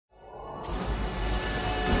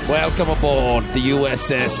Welcome aboard the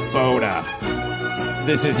USS Boda.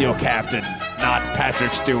 This is your captain, not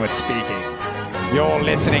Patrick Stewart speaking. You're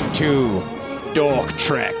listening to Dork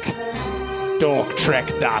Trek.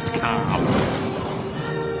 DorkTrek.com.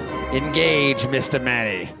 Engage, Mr.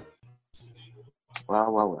 Manny.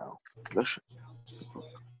 Well.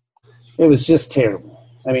 It was just terrible.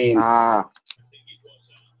 I mean...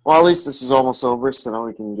 Well, at least this is almost over, so now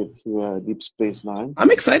we can get to Deep Space Nine. I'm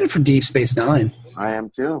excited for Deep Space Nine. I am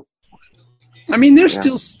too. I mean, there's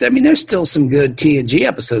still some good TNG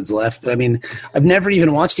episodes left, but I mean, I've never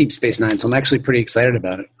even watched Deep Space Nine, so I'm actually pretty excited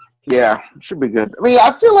about it. Yeah, it should be good. I mean,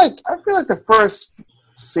 I feel like the first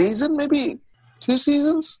season, maybe 2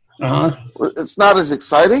 seasons, it's not as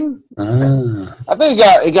exciting. I think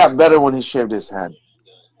it got better when he shaved his head.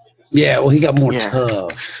 Yeah, well, he got more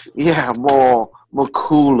tough. Yeah, more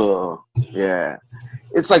cooler. Yeah,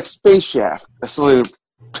 it's like Space Shaft. That's the way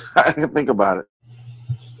I can think about it.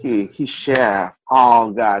 He Shaft.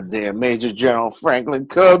 Oh, goddamn, Major General Franklin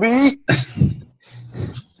Kirby.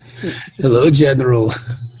 Hello, General.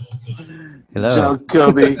 Hello, General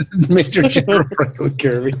Kirby. Major General Franklin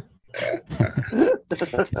Kirby.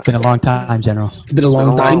 It's been a long time, General. It's been a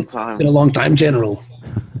long time. It's been a long time, General.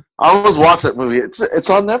 I almost watched that movie. It's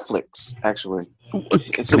on Netflix, actually.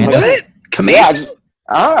 It's what? Command? Yeah,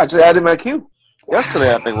 I just added my queue.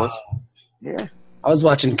 Yesterday, I think it was. Yeah. I was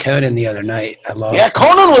watching Conan the other night. I love it.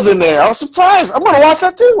 Conan was in there. I was surprised. I'm going to watch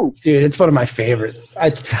that too. Dude, it's one of my favorites.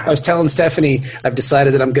 I was telling Stephanie, I've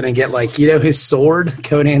decided that I'm going to get, like, you know, his sword,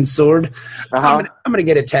 Conan's sword? I'm going to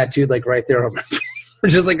get it tattooed, like, right there on my face. Or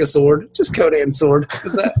just like a sword. Just Conan's sword.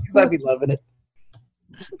 Because I'd be loving it.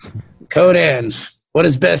 Conan, what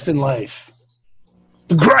is best in life?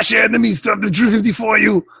 To crush your enemies, stuff the truth before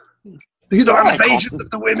you. The domination of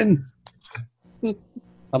the women.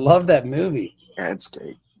 I love that movie. Yeah, it's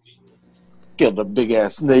great. Killed a big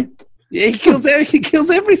ass snake. Yeah, he kills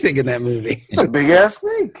everything in that movie. It's a big ass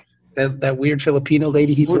snake. That weird Filipino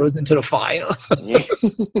lady he throws into the fire. Yeah.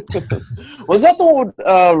 Was that the one with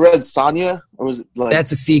Red Sonja? Or was it like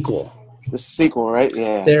that's a sequel? The sequel, right?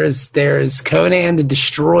 Yeah. There's Conan the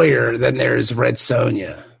Destroyer, then there's Red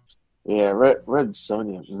Sonja. Yeah, Red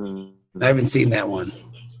Sonja. I haven't seen that one.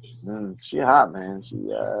 She hot, man. She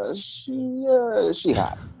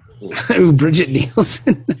hot. Yeah. Ooh, Bridget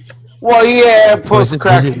Nielsen. Well, yeah, post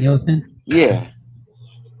crack. Bridget Nielsen? Yeah,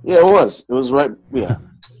 it was. It was right. Yeah,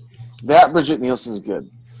 that Bridget Nielsen's good.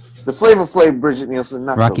 The Flavor Flav Bridget Nielsen,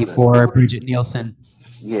 not Rocky so IV Bridget Nielsen.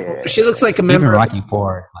 Yeah, she looks like a member. Even Rocky IV,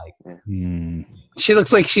 like. Yeah. She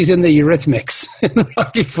looks like she's in the Eurythmics.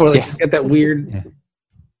 Rocky IV, like she's got that weird. Yeah.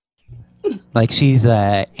 Like she's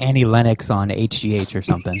Annie Lennox on HGH or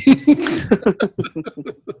something.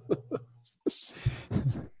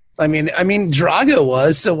 I mean, Drago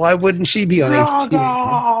was, so why wouldn't she be on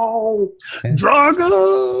Drago?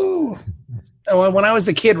 Drago! When I was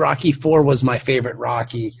a kid, Rocky IV was my favorite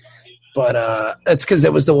Rocky, but that's because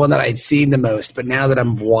it was the one that I'd seen the most. But now that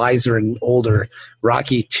I'm wiser and older,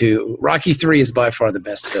 Rocky III is by far the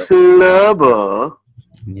best film. Clubber.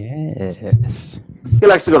 Yes. He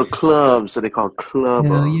likes to go to clubs, so they call it Clubber.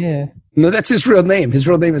 Hell yeah. No, that's his real name. His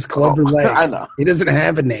real name is Clubber Lang. I know. He doesn't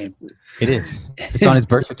have a name. It is. It's on his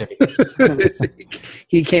birth certificate.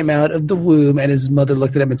 He came out of the womb, and his mother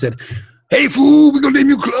looked at him and said, "Hey, fool, we're going to name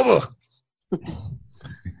you Clubber.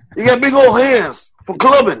 You got big old hands for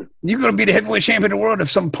clubbing. You're going to be the heavyweight champion of the world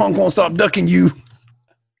if some punk won't stop ducking you.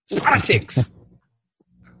 It's politics."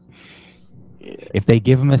 If they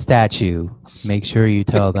give him a statue, make sure you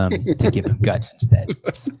tell them to give him guts instead.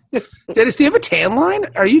 Dennis, do you have a tan line?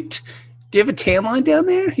 Do you have a tan line down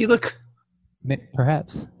there? You look...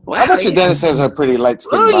 Perhaps. Wow, I bet you Dennis has a pretty light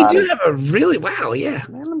skin body. Oh, you do have a really... Wow, yeah.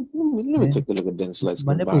 Man, let me take a look at Dennis' light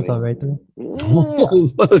skin body. My nipples are right there.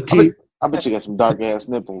 Yeah. I bet you got some dark-ass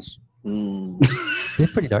nipples. They're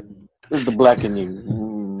pretty dark. This is the black in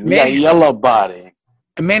you. You got a yellow body.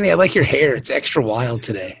 Manny, I like your hair. It's extra wild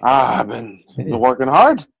today. I've been working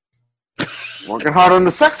hard. Working hard on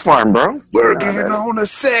the sex farm, bro. Working on a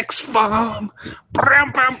sex farm.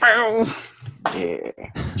 Yeah.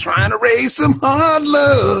 Trying to raise some hard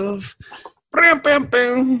love. Are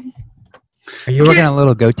you working on a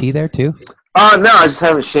little goatee there too? No, I just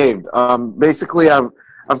haven't shaved. Basically, I've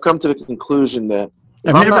come to the conclusion that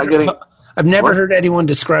I've never heard anyone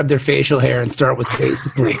describe their facial hair and start with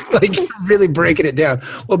basically. Like, really breaking it down.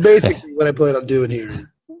 Well, basically, what I plan on doing here is...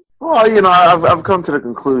 Well, you know, I've come to the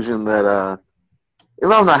conclusion that if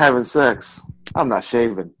I'm not having sex, I'm not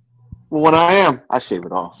shaving. Well, when I am, I shave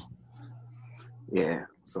it off. Yeah,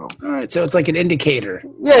 so. All right, so it's like an indicator.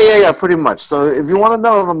 Yeah, pretty much. So if you want to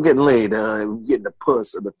know if I'm getting laid, getting the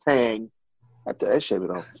puss or the tang, I shave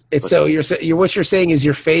it off. It's so you're what you're saying is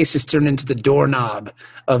your face is turned into the doorknob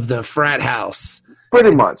of the frat house.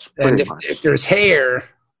 Pretty much. And if there's hair,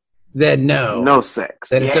 then no sex.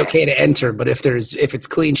 Then it's okay to enter. But if it's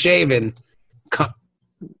clean shaven,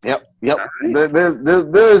 yep. Right.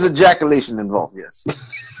 There's ejaculation involved. Yes.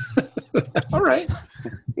 All right.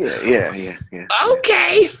 Yeah.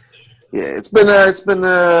 Okay. Yeah, it's been I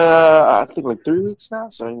think like 3 weeks now.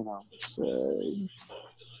 So it's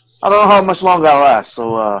I don't know how much longer I'll last.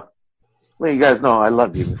 So let you guys know I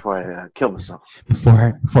love you before I kill myself.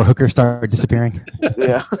 Before hookers start disappearing.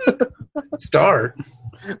 Yeah. Start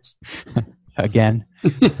again.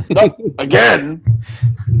 No, again.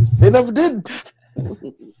 They never did.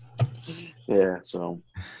 Yeah. So,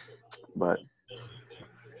 but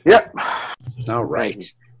yep. All right.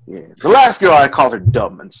 Yeah. The last girl I called her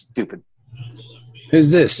dumb and stupid.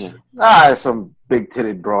 Who's this? Yeah. Some big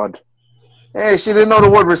titted broad. Hey, she didn't know the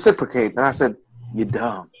word reciprocate. And I said, you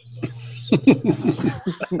dumb.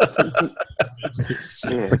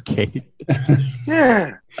 Reciprocate.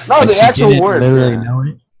 Yeah. No, the actual word. Literally know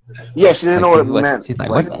it? Yeah, she didn't know what it meant. She's like,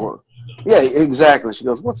 what's that? Yeah, exactly. She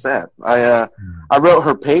goes, what's that? I wrote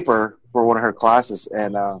her paper for one of her classes,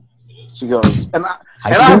 and she goes, and I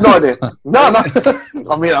have no idea. No.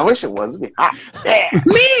 I mean, I wish it was. It'd be hot. Yeah.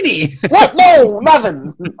 Manny! What? No,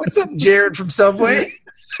 nothing. What's up, Jared from Subway?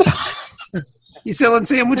 You selling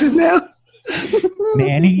sandwiches now?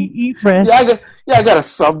 Manny, eat fresh. Yeah, I got a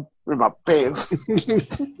sub in my pants. I'm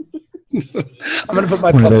going to put my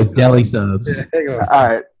one of those deli subs. Yeah, hang on.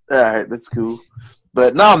 All right, that's cool.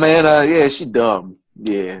 But no, man, yeah, she dumb.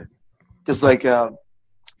 Yeah. Just like,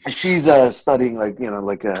 she's studying, like,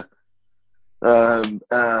 like a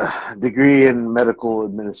degree in medical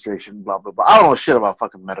administration, blah, blah, blah. I don't know shit about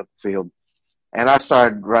fucking medical field. And I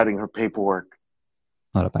started writing her paperwork.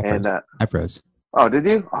 Hold up, I froze. Oh, did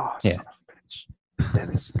you? Oh, yeah. Son of a bitch.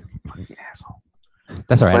 Dennis, you fucking asshole.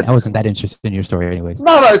 That's all right. I wasn't that interested in your story anyways.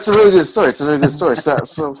 No, it's a really good story.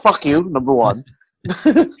 So fuck you, number one.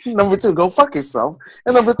 Number two, go fuck yourself.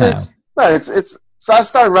 And number three, it's so I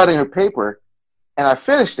started writing her paper, and I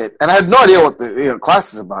finished it, and I had no idea what the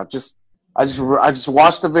class is about. I just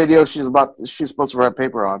watched the video she's supposed to write a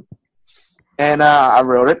paper on, and I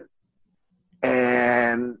wrote it,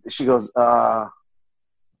 and she goes,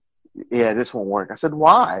 yeah, this won't work. I said,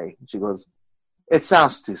 why? She goes, it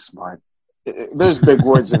sounds too smart. There's big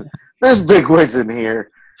words in here.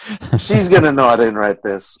 She's gonna know I didn't write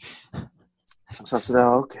this. So I said,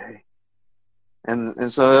 oh, okay. And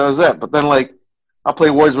so that was that. But then, like, I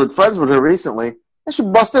played Words with Friends with her recently, and she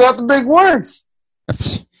busted out the big words.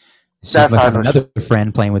 That's how I know another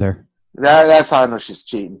friend playing with her. That's how I know she's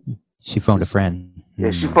cheating. She phoned a friend.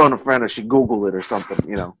 Yeah, she phoned a friend, or she Googled it or something,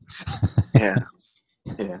 Yeah.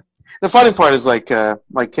 The funny part is, like,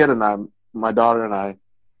 my kid and I, my daughter and I,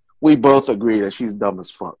 we both agree that she's dumb as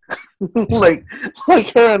fuck. like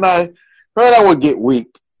her and I would get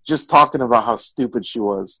weak just talking about how stupid she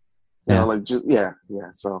was. Yeah.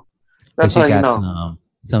 So that's how you know.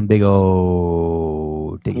 Some big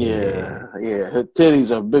old titty. Yeah. Her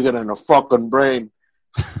titties are bigger than her fucking brain.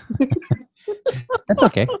 That's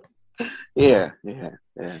okay. Yeah.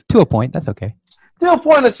 To a point, that's okay. To a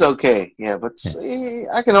point, it's okay. Yeah, but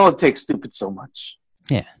I can only take stupid so much.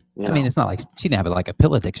 Yeah. I mean, it's not like she didn't have like a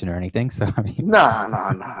pill addiction or anything. So I mean,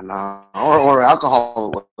 no, or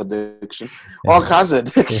alcohol addiction, all kinds of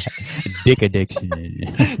addiction. Dick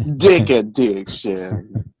addiction. Dick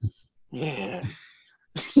addiction. Yeah.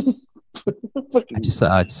 I just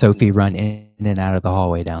saw Sophie run in and out of the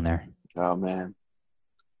hallway down there. Oh man.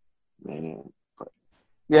 But,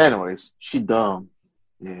 yeah. Anyways, she dumb.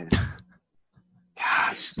 Yeah.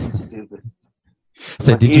 God, she's so stupid.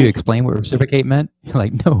 So did you explain what reciprocate meant?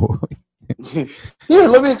 Like, no. Here,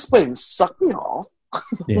 let me explain. Suck me off.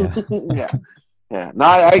 Yeah. Yeah. No,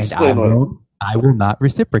 I explain I will not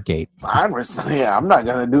reciprocate. I'm not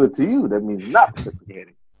gonna do it to you. That means not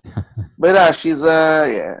reciprocating. But she's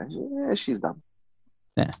she's dumb.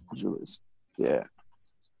 Yeah. She is. Yeah.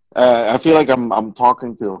 I feel like I'm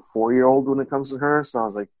talking to a 4-year-old when it comes to her. So I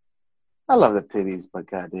was like, I love the titties, but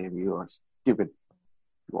goddamn, you are stupid.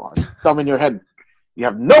 You are dumb in your head. You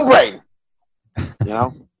have no brain.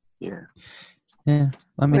 Yeah. Yeah.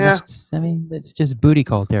 I mean, it's just booty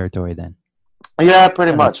call territory then. Yeah,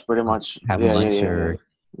 pretty much. Have lunch or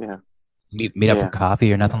meet up for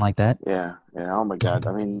coffee or nothing like that. Yeah. Oh my God.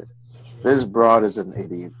 I mean, this broad is an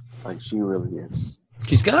idiot. Like, she really is.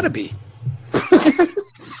 She's got to be.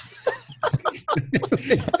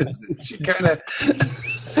 She kind of.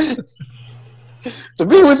 To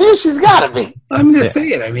be with you, she's got to be. I'm just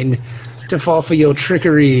saying. I mean, to fall for your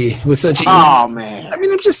trickery with such. Oh man. I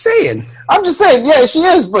mean, I'm just saying. I'm just saying, yeah, she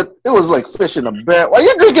is, but it was like fish in a barrel. Are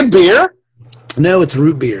you drinking beer? No, it's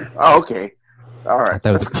root beer. Oh, okay. All I right. thought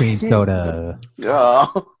it was cream soda.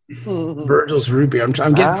 Virgil's root beer. I'm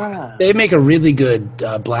getting. They make a really good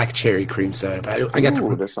black cherry cream soda. But I got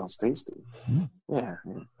the. That sounds tasty. Yeah,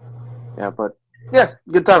 but yeah,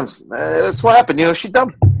 good times. That's what happened. She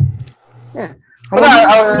dumb. Yeah. But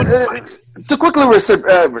to quickly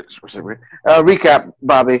recap,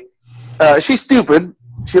 Bobby, she's stupid.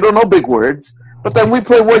 She don't know big words. But then we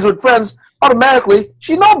play Words with Friends. Automatically,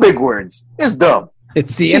 she know big words. It's dumb.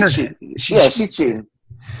 It's the internet. She's cheating.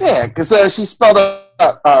 Yeah, because she spelled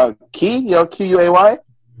out key, Q-U-A-Y.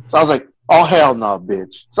 So I was like, oh, hell no,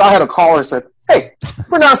 bitch. So I had to call her and said, hey,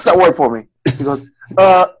 pronounce that word for me. He goes,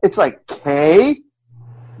 it's like K?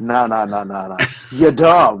 No. You're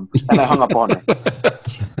dumb. And I hung up on her.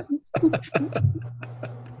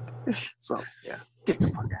 So, yeah. Get the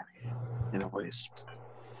fuck out of here. Anyways.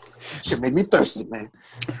 Shit made me thirsty, man.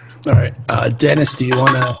 All right. Dennis, do you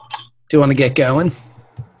want to get going?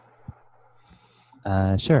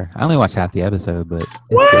 Sure. I only watched half the episode, but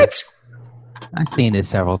what? I've seen it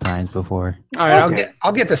several times before. All right, okay.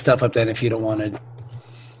 I'll get the stuff up then if you don't want it.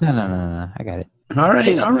 No. I got it. All right.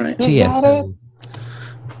 He's got it.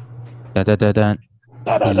 The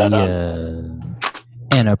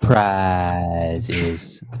Enterprise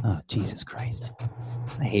is. Oh, Jesus Christ!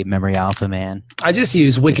 I hate Memory Alpha, man. I just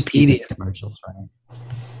use Wikipedia. Commercials running.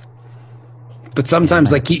 But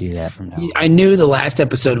sometimes, I knew the last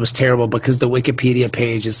episode was terrible because the Wikipedia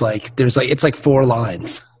page is it's like 4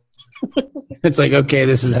 lines. It's like, okay,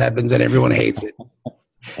 this happens and everyone hates it.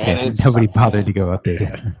 And nobody bothered to go update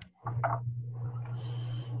it.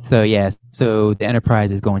 So the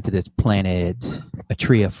Enterprise is going to this planet,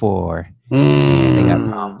 Atria 4. They got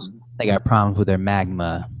problems. They got problems with their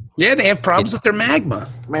magma. Yeah, they have problems with their magma.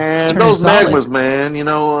 Man, those magmas, man,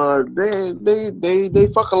 they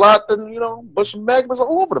fuck a lot. Then bunch of magmas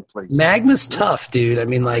all over the place. Magma's tough, dude. I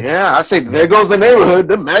mean, yeah, I say there goes the neighborhood.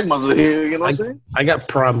 The magmas are here. You know what I'm saying? I got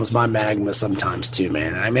problems with my magma sometimes too,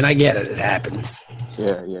 man. I mean, I get it. It happens.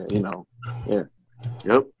 Yeah. Yeah.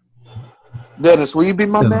 Yep. Dennis, will you be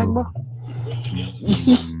my magma?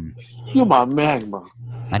 You're my magma.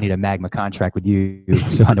 I need a magma contract with you,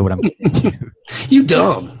 so I know what I'm getting into. You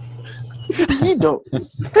dumb. You don't.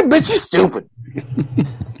 Hey, bitch, you stupid.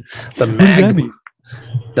 The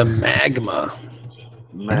magma.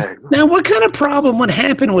 Now, what kind of problem would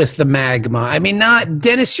happen with the magma? I mean,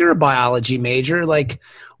 Dennis, you're a biology major. Like,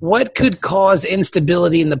 what could cause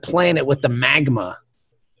instability in the planet with the magma?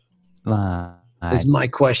 Is my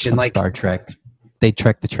question. Like Star Trek. They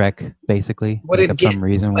trek the trek, basically. Would it get, some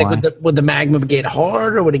reason why? Would the magma get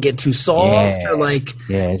hard, or would it get too soft, or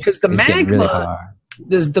because the magma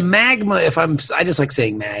does the magma? I just like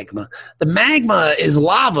saying magma. The magma is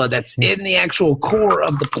lava that's in the actual core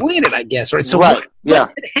of the planet, I guess, right? So what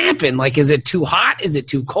could happen? Like, is it too hot? Is it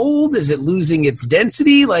too cold? Is it losing its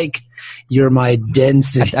density? Like, you're my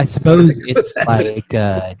density. I suppose it's like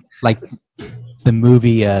the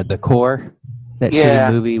movie, The Core.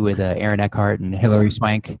 That movie with Aaron Eckhart and Hilary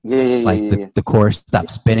Swank. The core stopped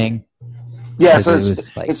spinning. Yeah, so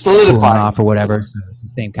it's solidifying off or whatever. So it's the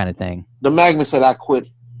same kind of thing. The magma said, "I quit."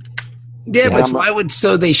 Yeah, but why would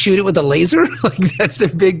they shoot it with a laser? Like, that's their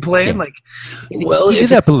big plan. Yeah. Like, well, heat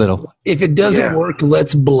it up a little. If it doesn't work,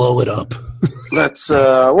 let's blow it up. Let's.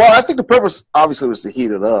 Well, I think the purpose obviously was to heat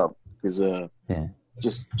it up, because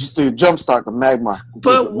just to jumpstart the magma.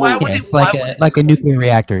 But why would it? It's like a nuclear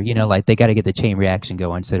reactor, like they got to get the chain reaction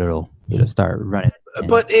going so it'll start running.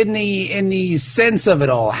 But in the sense of it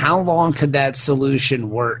all, how long could that solution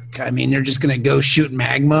work? I mean, they're just going to go shoot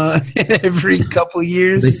magma every couple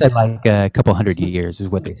years. They said like a couple 100 years is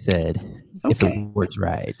what they said. If it works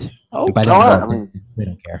right. Oh, they don't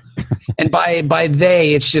care. And by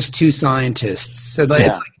they, it's just 2 scientists. So it's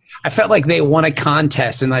like, I felt like they won a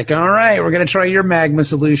contest and like, all right, we're going to try your magma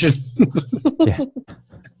solution.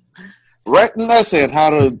 Write an essay on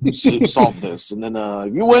how to solve this. And then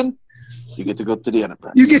if you win, you get to go to the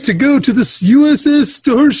Enterprise. You get to go to the USS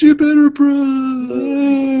Starship Enterprise.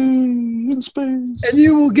 In space. And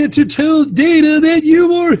you will get to tell Data that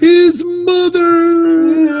you are his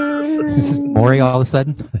mother. This is Maury all of a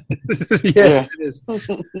sudden? Yes, it is. You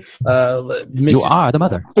are the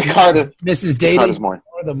mother. Mrs. Data, you are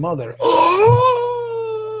the mother.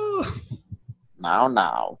 Oh!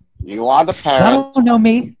 Now. You are the parent. Y'all don't know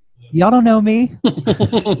me. You don't know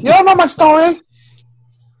my story.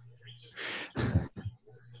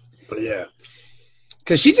 But yeah.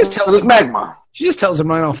 Because she just tells us magma. She just tells them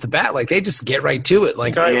right off the bat. Like, they just get right to it.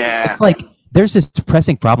 Like, all right. Yeah. It's like there's this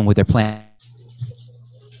pressing problem with their plan.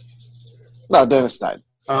 No, Dennis died.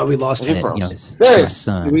 We lost him.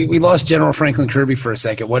 We lost General Franklin Kirby for a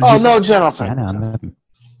second. What? No, General Franklin.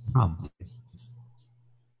 Hold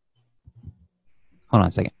on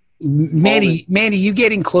a second. Manny, you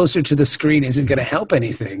getting closer to the screen isn't going to help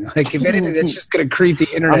anything. Like, if anything, that's just going to creep the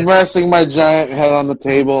internet. I'm resting my giant head on the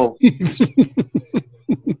table. It's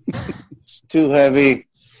too heavy.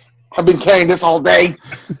 I've been carrying this all day.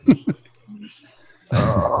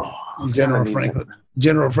 General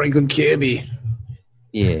Franklin Kirby.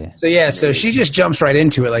 Yeah. So she just jumps right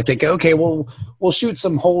into it. Like, they go, okay, well, we'll shoot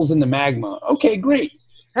some holes in the magma. Okay, great.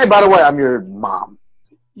 Hey, by the way, I'm your mom.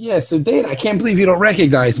 Yeah, so Data, I can't believe you don't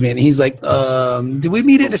recognize me. And he's like, did we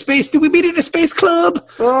meet in a space club?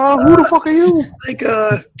 Who the fuck are you? Like,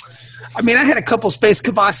 I had a couple Space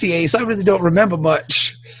Cavassiers, so I really don't remember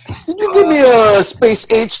much. Did you give me a Space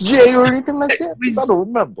HJ or anything like that? I don't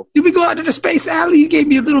remember. Did we go out to the Space Alley? You gave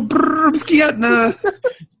me a little brrrski out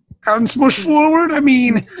and smush forward?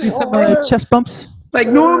 Chest bumps? Like,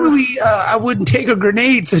 normally, I wouldn't take a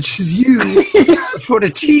grenade such as you for the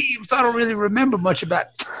team, so I don't really remember much about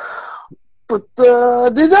it. But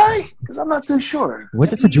did I? Because I'm not too sure.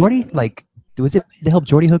 Was it for Jordy? Like, was it to help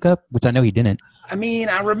Jordy hook up? Which I know he didn't. I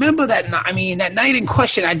remember that. That night in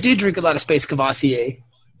question, I did drink a lot of Space Cavassier.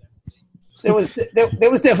 There was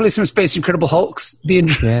definitely some Space Incredible Hulks being.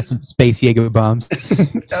 Yeah, some Space Jaeger bombs.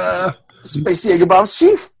 Space Jaeger bombs,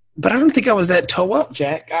 Chief. But I don't think I was that toe up,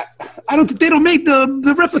 Jack. I don't think they don't make the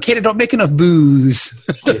replicator don't make enough booze.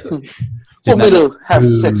 For me to have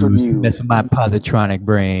sex with you. That's my positronic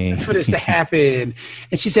brain. For this to happen.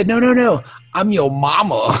 And she said, no, I'm your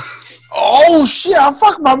mama. Oh, shit, I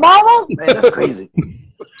fucked my mama? Man, that's crazy.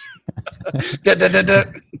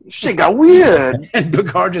 Shit got weird. And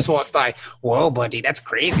Picard just walks by. Whoa, buddy, that's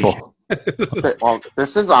crazy. Well,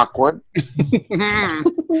 this is awkward.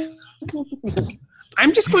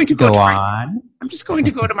 I'm just going to go on. I'm just going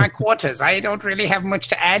to go to my quarters. I don't really have much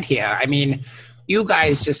to add here. You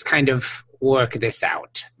guys just kind of work this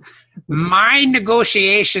out. My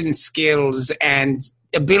negotiation skills and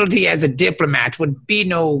ability as a diplomat would be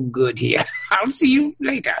no good here. I'll see you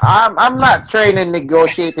later. I'm not trained in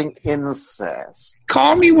negotiating incest.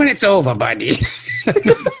 Call me when it's over, buddy.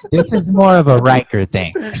 This is more of a Riker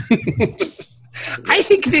thing. I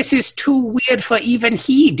think this is too weird for even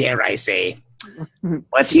he, dare I say.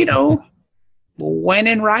 But, when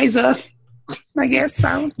in Riza, I guess.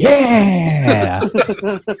 Yeah!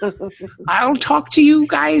 I'll talk to you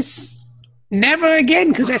guys never again,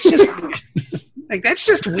 because that's just that's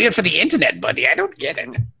just weird for the internet, buddy. I don't get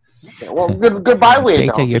it. Well, goodbye,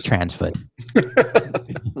 weirdos. You're transferred.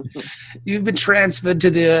 You've been transferred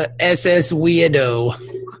to the SS Weirdo.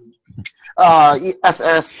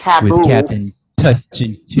 SS Taboo. With Captain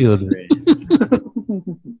Touching Children.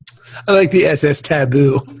 I like the SS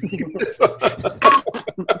Taboo. It's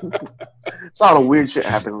all the weird shit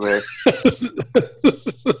happens there.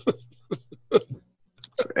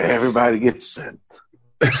 So everybody gets sent.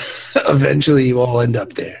 Eventually, you all end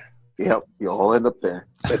up there. Yep, you all end up there.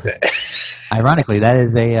 Ironically, that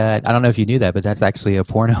is I don't know if you knew that, but that's actually a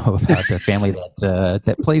porno about a family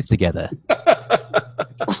that plays together.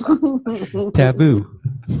 Taboo.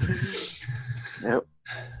 Yep.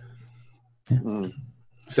 Mm.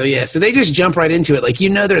 So they just jump right into it. Like,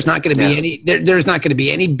 there's not going to be any. There's not going to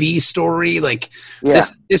be any B story. Like,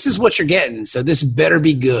 this is what you're getting. So this better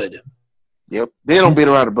be good. Yep, they don't beat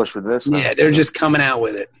around the bush for this. Yeah, they're just coming out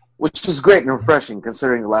with it, which is great and refreshing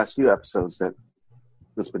considering the last few episodes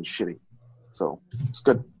that's been shitty. So it's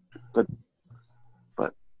good. But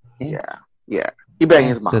yeah, he banged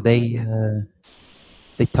his mom. So they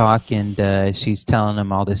talk, and she's telling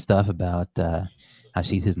him all this stuff about how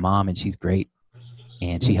she's his mom and she's great.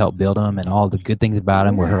 And she helped build him, and all the good things about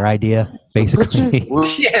him were her idea, basically.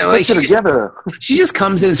 Together. She just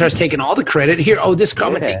comes in and starts taking all the credit. Here, I'm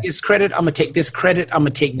going to take this credit. I'm going to take this credit. I'm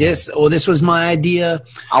going to take this. Oh, this was my idea.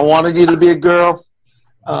 I wanted you to be a girl.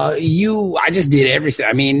 I just did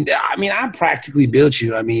everything. I practically built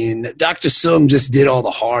you. Dr. Sung just did all the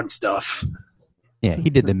hard stuff. Yeah, he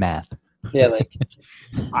did the math. Yeah, like,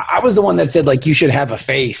 I was the one that said, like, you should have a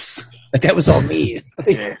face. Like, that was all me.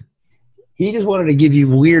 Yeah. He just wanted to give you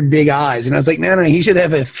weird big eyes. And I was like, no, he should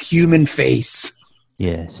have a human face.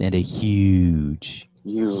 Yes, and a huge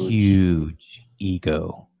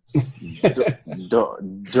ego.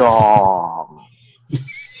 Dog.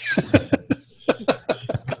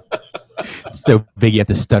 So big you have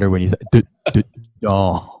to stutter when you say,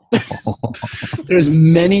 dog. There's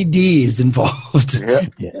many D's involved.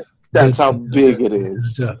 Yep. Yeah. That's how big it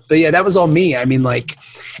is. But yeah, that was all me.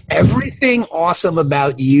 Everything awesome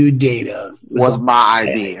about you, Data, was my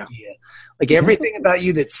idea. Like everything about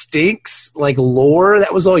you that stinks, like lore,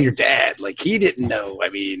 that was all your dad. Like he didn't know. I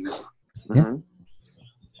mean, Mhm.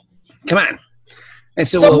 come on. And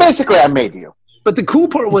So basically, I made you. but the cool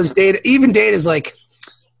part was Data. Even Data's like,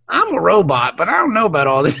 I'm a robot, but I don't know about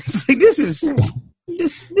all this. Like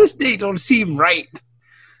this date don't seem right.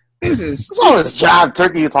 It's all this John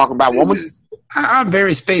Turkey you're talking about, woman. I'm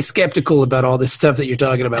very space skeptical about all this stuff that you're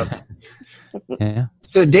talking about. Yeah.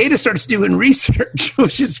 So Data starts doing research,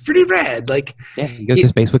 which is pretty rad. Like, Yeah, he goes to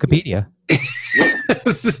Space Wikipedia.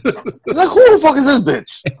 It's like, who the fuck is this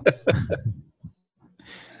bitch?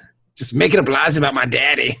 just making up lies about my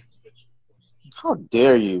daddy. How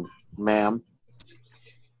dare you, ma'am?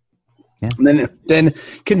 And then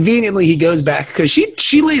conveniently he goes back because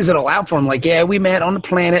she lays it all out for him. Like, yeah, we met on the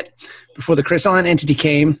planet before the crystalline entity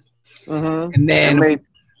came, Mm-hmm. and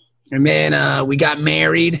then we got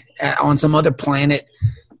married on some other planet,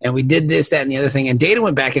 and we did this, that, and the other thing. And Data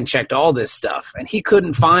went back and checked all this stuff, and he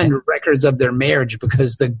couldn't find records of their marriage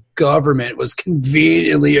because the government was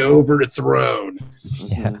conveniently overthrown.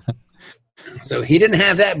 Yeah. So he didn't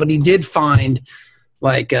have that, but he did find,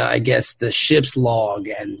 like, I guess, the ship's log,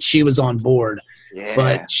 and she was on board. Yeah.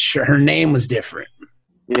 But her name was different.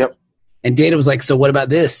 Yep. And Data was like, so what about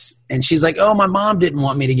this? And she's like, oh, my mom didn't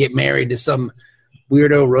want me to get married to some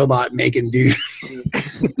weirdo robot making dude.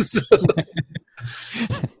 so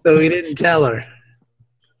he didn't tell her.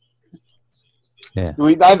 Yeah.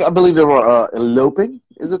 I believe they were eloping,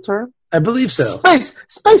 is the term? I believe so.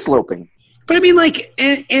 Space loping. But I mean, like,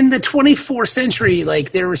 in the 24th century,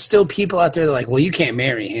 like, there were still people out there that were like, well, you can't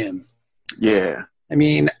marry him. Yeah. I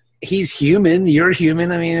mean, he's human. You're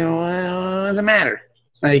human. I mean, well, what does it matter?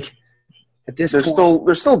 Like, at this point.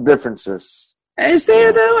 There's still differences. Is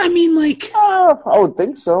there, though? I mean, like. I would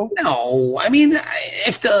think so. No. I mean,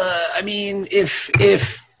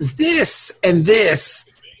 if this and this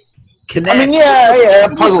connect. I mean, yeah,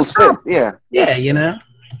 puzzles fit. Yeah. Yeah, you know?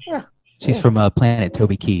 Yeah. She's from planet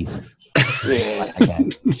Toby Keith. Yeah.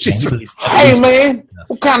 She's Hey, man,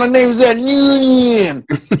 what kind of name is that? Union.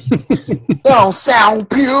 That don't sound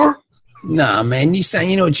pure. Nah, man, you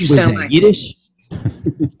know what you Was sound that like. Yiddish?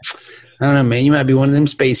 I don't know, man. You might be one of them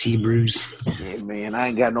space Hebrews. Yeah, man, I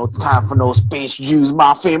ain't got no time for no space Jews,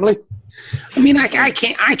 my family. I mean, I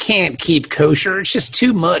can't keep kosher. It's just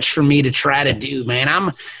too much for me to try to do, man.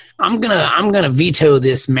 I'm gonna veto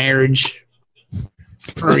this marriage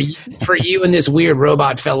for you and this weird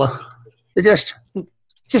robot fella. It just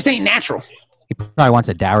ain't natural. He probably wants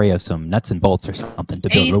a dowry of some nuts and bolts or something to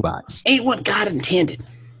build robots. Ain't what God intended.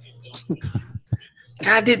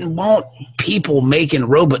 God didn't want people making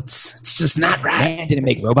robots. It's just not right. Man didn't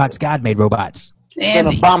make robots. God made robots. It's an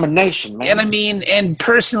abomination, man. And I mean, and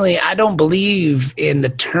personally, I don't believe in the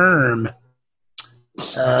term,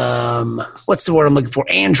 what's the word I'm looking for?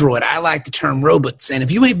 Android. I like the term robots. And if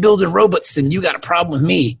you ain't building robots, then you got a problem with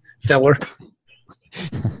me, feller.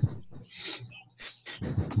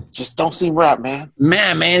 Just don't seem right, man.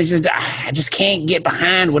 Man, it's just, I just can't get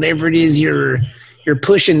behind whatever it is you're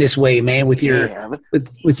pushing this way, man, with your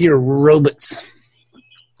with your robots.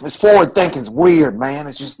 This forward thinking's weird, man.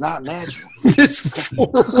 It's just not natural.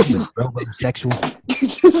 Sexual. You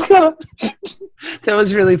just gotta. That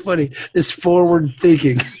was really funny. This forward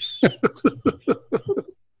thinking.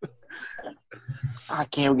 I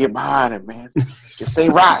can't get behind it, man. Just say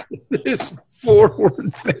right. This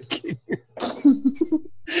forward thinking.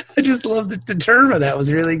 I just love the term of that.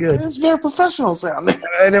 Was really good. It's very professional sounding.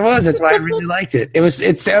 And it was. That's why I really liked it.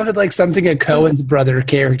 It sounded like something a Coen's brother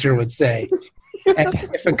character would say. And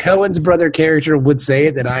if a Coen's brother character would say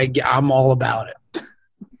it, then I'm all about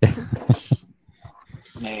it.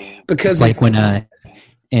 Man. Because Like when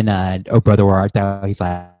in Oh Brother Where Art Thou, he's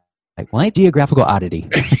like, well, ain't geographical oddity.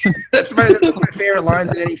 that's one of my favorite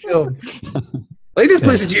lines in any film. Like, this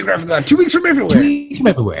place is geographical oddity. 2 weeks from everywhere. From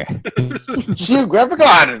everywhere. Geographical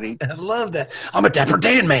oddity. I love that. I'm a Dapper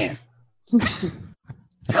Dan man.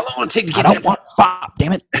 How long will it take to I get don't Dapper? want fop,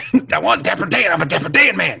 damn it. I want Dapper Dan. I'm a Dapper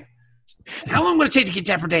Dan man. How long will it take to get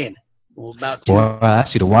Dapper Dan? Well, Well, I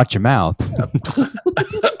asked you to watch your mouth.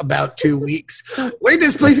 about 2 weeks. Wait,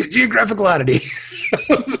 this place is geographical oddity.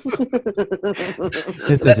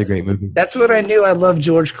 It's such a great movie. That's what I knew. I loved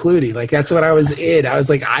George Clooney. Like, that's what I was in. I was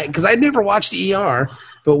like, because I'd never watched ER,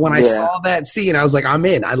 but when I saw that scene, I was like, I'm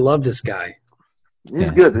in. I love this guy.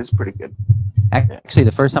 He's good. He's pretty good. Actually,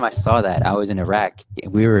 the first time I saw that, I was in Iraq.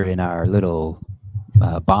 We were in our little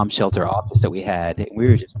bomb shelter office that we had. And we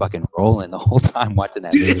were just fucking rolling the whole time watching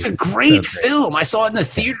that Dude, movie. it's a great film. I saw it in the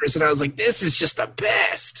theaters, and I was like, this is just the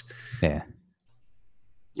best. Yeah.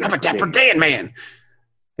 I'm a Dapper Dan man.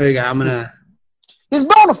 There you go. I'm going to... He's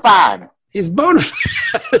bona fide. He's bona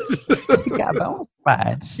fide. He got bona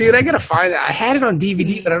fides. Dude, I gotta find it. I had it on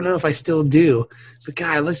DVD, but I don't know if I still do. But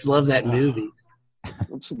God, I just love that movie.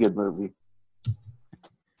 It's a good movie.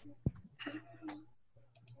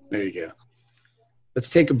 There you go. Let's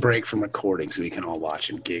take a break from recording so we can all watch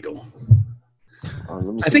and giggle. Let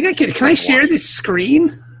me I see. think I could. Can I share this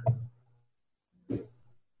screen?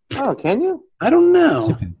 Oh, can you? I don't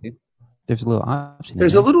know. There's a little option.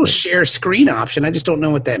 There's a little share screen option. I just don't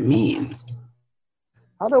know what that means.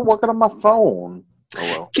 How do I work it on my phone? Oh,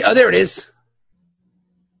 well. Oh, there it is.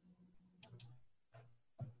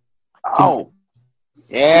 Oh.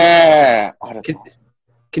 Yeah. Oh, that's awesome.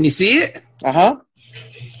 Can you see it? Uh-huh.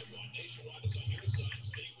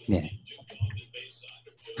 Yeah.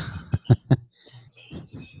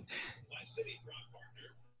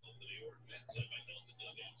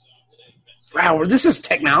 Wow, this is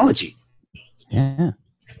technology. Yeah.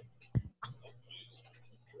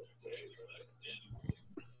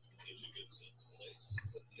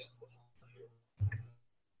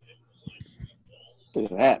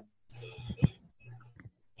 Look at that.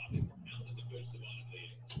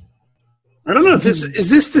 I don't know if is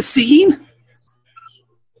this the scene?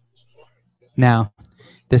 Now,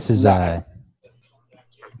 this is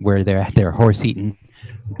where they're at their horse-eating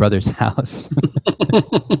brother's house.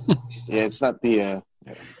 Yeah, it's not the...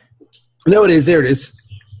 No, it is. There it is.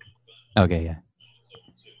 Okay, yeah.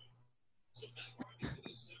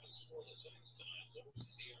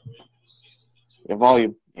 Your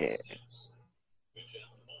volume. Yeah.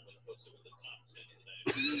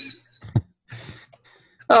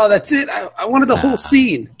 Oh, that's it. I wanted the whole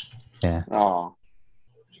scene. Yeah, Oh.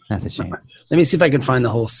 that's a shame. Let me see if I can find the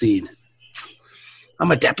whole scene. I'm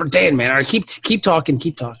a Dapper Dan, man. All right, keep talking.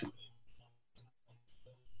 Keep talking.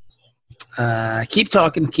 Keep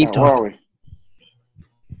talking. Keep Where are talking. we?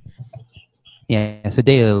 Yeah, so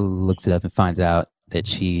Data looks it up and finds out that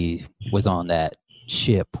she was on that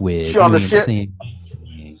ship with She on the William ship? Singh.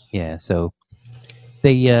 Yeah, so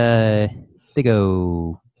they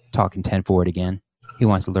go talking 10 forward again. He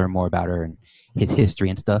wants to learn more about her and his history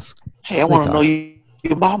and stuff. Hey, I want to know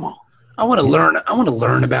your mama. I want to learn. I want to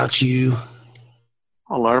learn about you.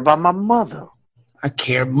 I want to learn about my mother. I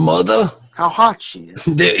care, mother. How hot she is.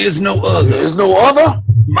 There is no other. There's no other?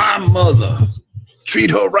 My mother. Treat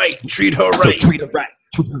her right. Treat her right. Treat her right.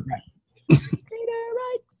 Treat her right.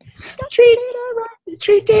 Treat her right.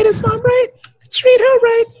 Treat Data's mom right. Treat her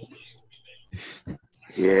right.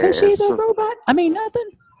 Yeah. She's a robot. I mean, nothing.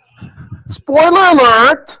 Spoiler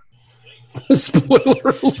alert! Spoiler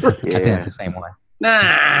alert. I think Yeah. that's the same one.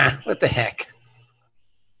 Nah, what the heck?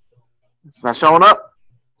 It's not showing up?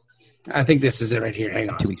 I think this is it right here. Hang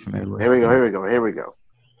on. 2 weeks from everywhere. Here we go, here we go, here we go.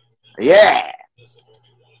 Yeah!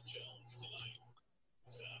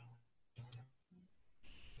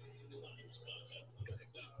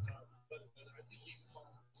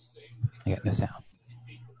 I got no sound.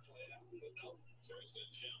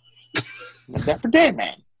 Like that for dead,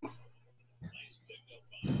 man.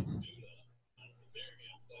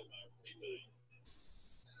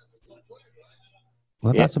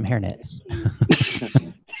 What Yeah. about some hairnets?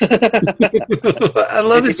 I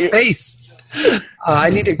love his face. I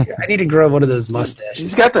need to grow one of those He's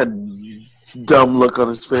mustaches. got that dumb look on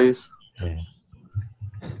his face. Yeah.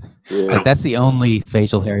 Yeah, Like, that's the only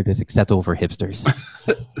facial hair that's acceptable for hipsters.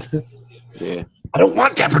 yeah. I don't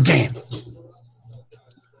want Dapper Dan.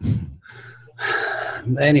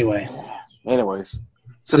 Anyway, Anyways.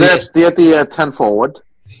 So So, they're at the 10 forward.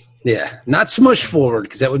 yeah, not smush forward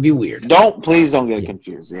because that would be weird. Please don't get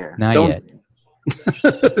confused. Yeah. Not Don't- yet.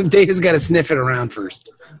 Data's got to sniff it around first.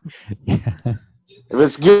 Yeah. If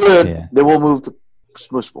it's good, Yeah. then we'll move to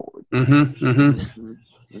smush forward. Mm-hmm.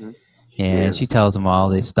 Mm-hmm. And Yes. she tells him all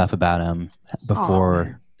this stuff about him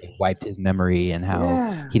before they wiped his memory and how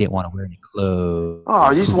Yeah. he didn't want to wear any clothes. Oh,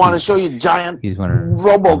 I just want to show you giant He just wanted to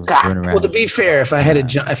RoboCop. run around. Well, to be fair, if I had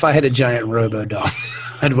a giant robo dog,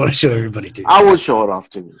 I'd want to show everybody too. I would show it off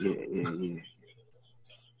too. Yeah.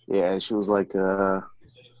 Yeah, she was like,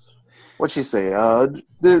 what'd she say?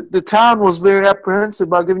 The town was very apprehensive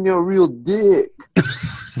about giving you a real dick.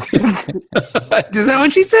 Is that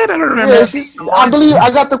what she said? I don't remember. Yes, I believe I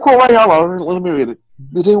got the quote right here. Let me read it.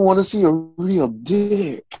 They didn't want to see a real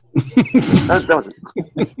dick. that was it.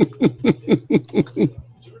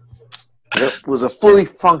 It was a fully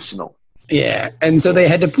functional. Yeah, and so we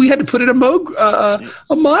had to put in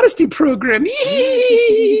a modesty program.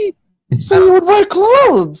 So you would wear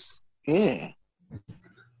clothes. Yeah.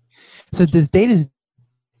 So does Data's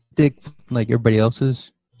dick like everybody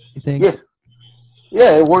else's, you think? Yeah.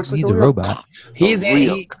 Yeah, it works like He's a a real robot. He is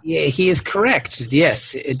real. he is correct.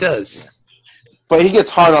 Yes, it does. But he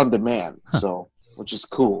gets hard on demand, so which is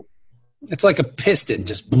cool. It's like a piston,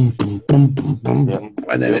 just boom, boom, boom, boom, boom, Yep. boom,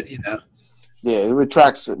 and then Yep. it, you know. Yeah, it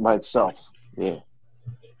retracts it by itself. Yeah.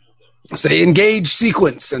 Say engage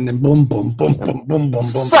sequence, and then boom, boom, boom, boom, boom, boom, boom.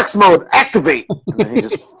 Sex mode activate, and then he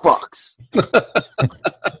just fucks.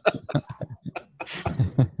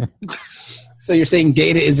 So you're saying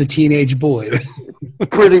Data is a teenage boy?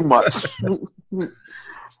 Pretty much.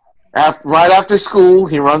 Right after school,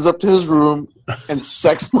 he runs up to his room and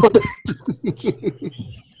sex mode.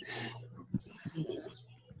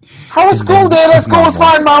 How was school, Dad? School was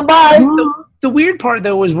fine, Mom. Bye. The weird part,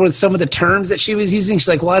 though, was some of the terms that she was using. She's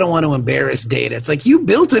like, well, I don't want to embarrass Data. It's like, you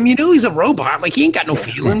built him. You know he's a robot. Like, he ain't got no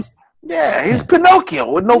feelings. Yeah, he's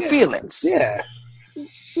Pinocchio with no feelings. Yeah.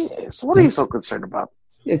 Yeah, so what are you so concerned about?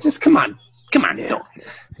 Yeah, just come on. Come on. Yeah. Don't,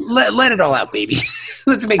 let it all out, baby.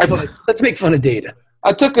 Let's make fun of Data.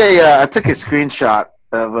 I took a screenshot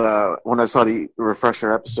of when I saw the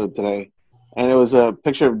refresher episode today, and it was a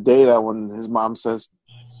picture of Data when his mom says,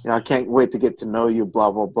 I can't wait to get to know you,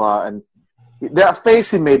 blah, blah, blah. And that face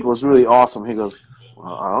he made was really awesome. He goes,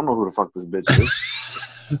 well, I don't know who the fuck this bitch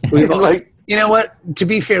is. Like, you know what? To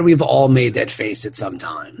be fair, we've all made that face at some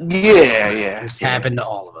time. yeah. It's happened to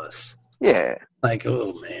all of us. Yeah. Like,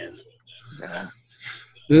 oh, man. Yeah.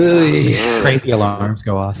 Ugh. Crazy alarms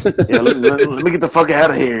go off. Yeah, let me get the fuck out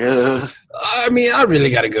of here. I mean, I really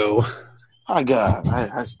got to go. Oh, God.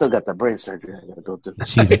 I still got the brain surgery I got to go to.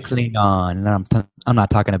 She's a Klingon, and I'm not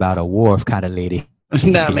talking about a Worf kind of lady.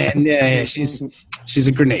 Nah, man. Yeah. She's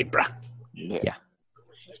a grenade, bro. Yeah.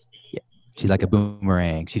 She's like a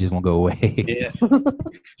boomerang. She just won't go away. Yeah.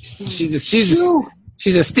 She's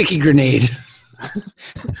a sticky grenade.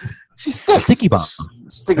 She sticks. Sticky bomb.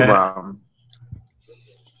 Sticky Yeah. bomb.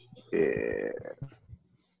 Yeah.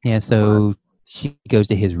 Yeah, so she goes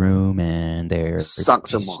to his room and there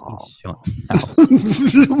Sucks him off. Ow.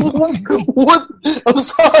 What? I'm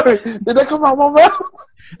sorry. Did that come out of my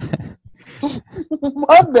mouth?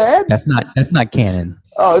 My bad. That's not canon.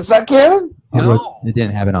 Oh, it's not canon? No. It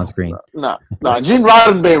didn't have it on screen. No. Gene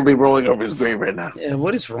Roddenberry will be rolling over his grave right now. Yeah,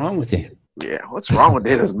 what is wrong with you? Yeah, what's wrong with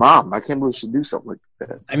Data's mom? I can't believe she'd do something like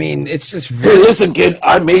that. I mean, it's just Hey, really listen, kid.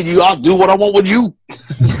 I made you. I'll do what I want with you.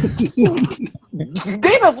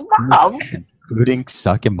 Data's mom. Including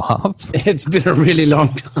suck him off it's been a really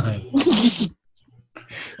long time.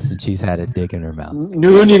 since she's had a dick in her mouth.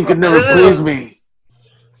 Noonian could never please me.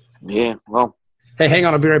 Yeah, well, Hey, hang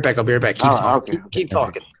on. I'll be right back. Keep Oh, talking. okay. Keep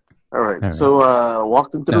talking. all right. All right. So,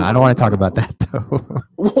 walked into the No, I don't want to talk about that though.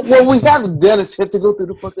 Well, we have Dennis had to go through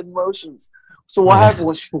the fucking motions. So what happened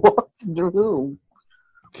when she walked in the room?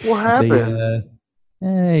 What happened?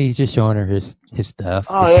 He's just showing her his stuff.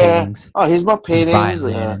 Oh, his yeah. paintings, Oh, here's my his paintings.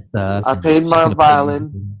 violin and stuff. I and painted my she's gonna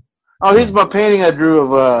violin. Oh, here's my painting I drew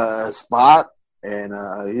of a spot, and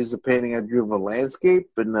here's the painting I drew of a landscape,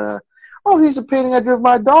 and here's a painting I drew of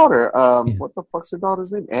my daughter. Yeah. What the fuck's her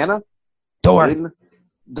daughter's name? Anna? Door. Aiden?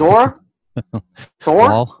 Dora? Thor?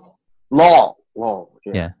 Wall. Law.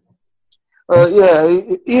 Yeah.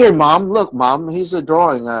 Here, Mom. Look, Mom. Here's a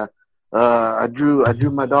drawing. I drew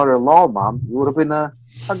my daughter Law, Mom. You would have been a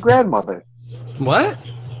grandmother. What?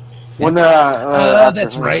 When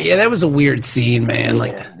that's right. Yeah, that was a weird scene, man.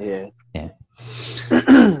 Yeah.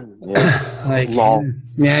 Like, Law.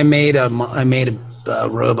 yeah, I made a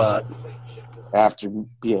robot. After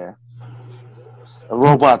a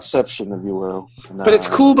robotception, if you will. And, But it's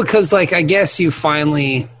cool because, like, I guess you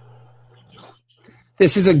finally.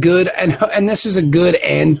 This is a good and this is a good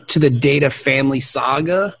end to the Data family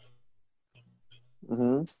saga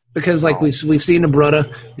mhm. because, like, we've seen a brother,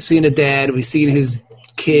 we've seen a dad, we've seen his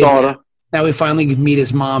kid. Daughter. Now we finally meet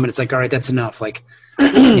his mom, and it's like, all right, that's enough. Like,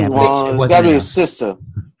 Yeah, but Well, it it's wasn't got to be enough. his sister.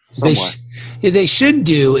 they Somewhere. they should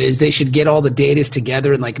do is they should get all the Datas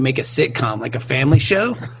together and like make a sitcom, like a family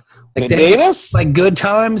show, like The they- Datas? like Good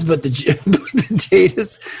Times, but the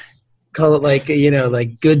Datas. Call it like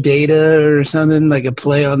like Good Data or something, like a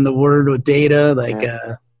play on the word with data, like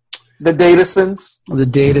Yeah. The Datasons. the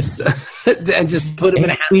data, and just put them in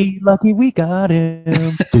a Ain't house. we lucky we got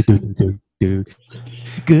him. Do.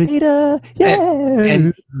 Good data. Yeah.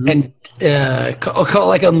 And call it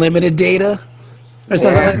like unlimited data or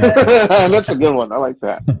something like that. That's a good one. I like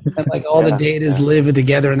that. And like all the Datas live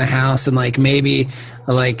together in the house, and like maybe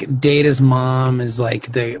like Data's mom is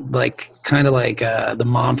like the kind of like the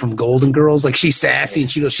mom from Golden Girls. Like she's sassy and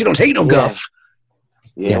she don't take no guff.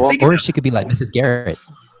 Yeah. Well, or she could be like Mrs. Garrett.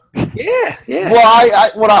 Yeah.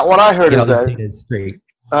 what I heard Get all is this that data straight.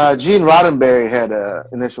 Gene Roddenberry had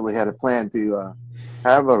initially had a plan to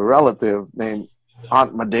have a relative named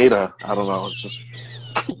Aunt Madata. I don't know. It's just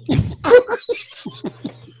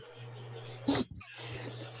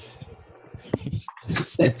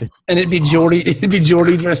stupid. And it'd be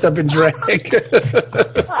Jordy dressed up in drag.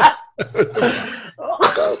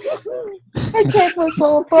 I can't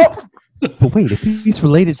myself up. But wait, if he's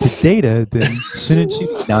related to Data, then shouldn't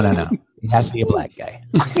you? No. It has to be a black guy.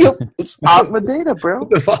 Yep, it's Data, bro.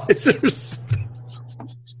 The visors.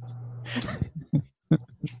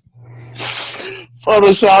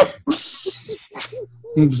 Photoshop.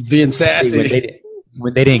 Being See, sassy.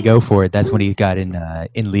 when they didn't go for it, that's when he got in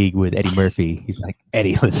league with Eddie Murphy. He's like,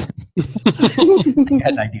 Eddie, listen, I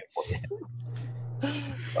got an idea for you.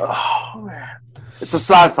 Oh man, it's a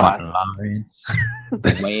sci-fi. Lawrence, the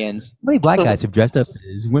Wayans. How many black guys have dressed up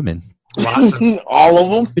as women? Lots of All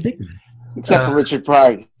of them, Ridiculous. except for Richard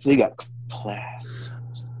Pryor. So he got class.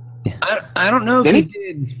 I don't know if Did he he?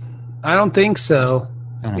 did. I don't think so.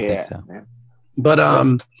 I don't Yeah, think so. man.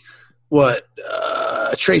 But what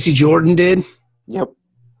Tracy Jordan did Yep.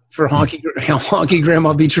 for Honky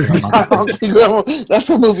Grandma Be True. That's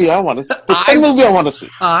a movie I want to. The movie I want to see.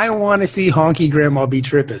 I want to see Honky Grandma Be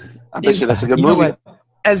Tripping. I bet you that's a good You know movie. what?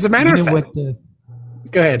 As a matter You of know fact, what the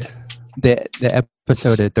go ahead. the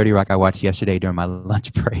episode of 30 Rock I watched yesterday during my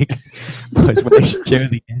lunch break was when they showed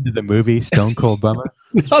the end of the movie, Stone Cold Bummer.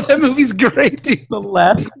 Oh, that movie's great, dude. The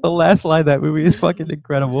last line of that movie is fucking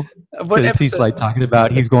incredible. What Because he's like talking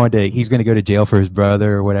about he's going to go to jail for his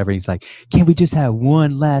brother or whatever. He's like, can't we just have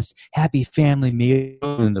one last happy family meal?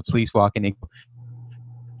 And the police walk in and go,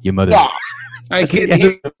 your mother. Ah, I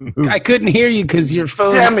couldn't hear you because your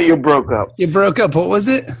phone. damn it, you broke up. You broke up. What was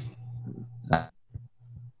it?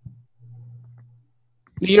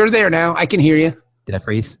 You're there now. I can hear you. Did I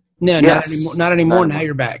freeze? No, Yes. not anymore. Not Now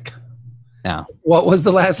you're back. No. What was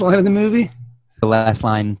the last line of the movie? The last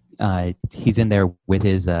line, he's in there with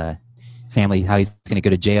his family, how he's going to go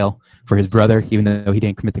to jail for his brother, even though he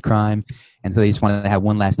didn't commit the crime. And so they just wanted to have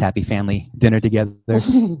one last happy family dinner together.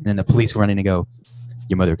 And then the police run in and go,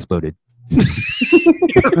 your mother exploded.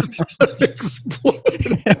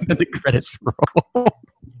 Exploded. And then the credits roll.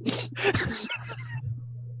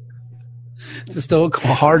 It's still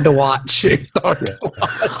hard to watch. It's hard to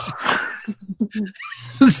watch.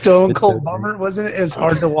 Stone Cold Bummer, wasn't it? It was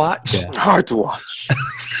hard to watch. Yeah. Hard to watch.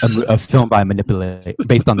 A film by Manipulate,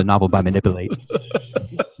 based on the novel by Manipulate.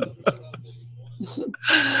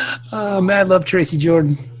 Man, I love Tracy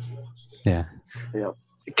Jordan Yeah. Yep.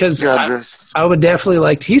 because God bless. I would definitely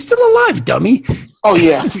like. He's still alive, dummy. Oh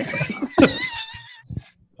yeah.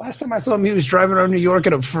 Last time I saw him, he was driving around New York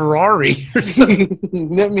in a Ferrari or something.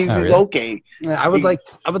 That means Oh, he's really? okay. I would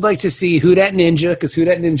like to see Who Dat Ninja because Who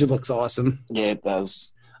Dat Ninja looks awesome. Yeah, it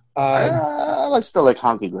does. Uh, I still like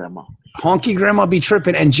Honky Grandma. Honky Grandma Be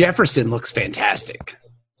Trippin' and Jefferson looks fantastic.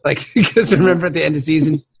 Like because remember at the end of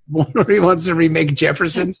season one where he wants to remake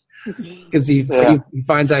Jefferson because he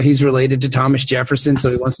finds out he's related to Thomas Jefferson, so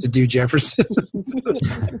he wants to do Jefferson.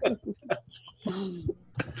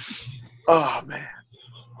 Oh man.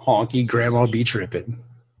 Honky Grandma Be Trippin'.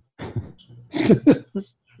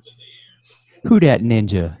 Who dat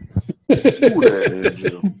ninja? Ooh, that is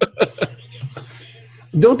you.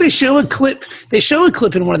 Don't they show a clip? They show a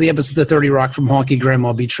clip in one of the episodes of 30 Rock from Honky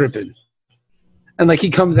Grandma Be Trippin'. And like he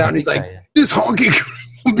comes out and he's like, this Honky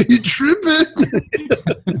Grandma Be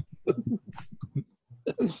Trippin'.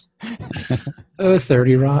 Oh,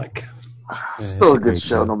 30 Rock. Still a That's a good great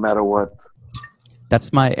show, show. no matter what.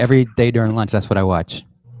 That's my every day during lunch. That's what I watch.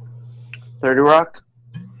 30 Rock?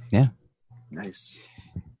 Yeah. Nice.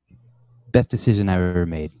 Best decision I ever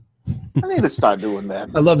made. I need to start doing that.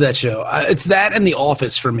 I love that show. It's that and The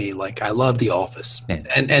Office for me. Like I love The Office. Yeah.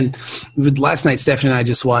 And with last night, Stephanie and I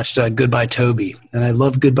just watched Goodbye Toby, and I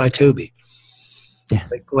love Goodbye Toby. Yeah.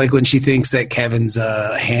 Like when she thinks that Kevin's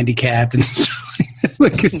handicapped and stuff like that.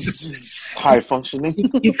 Like it's just It's high functioning.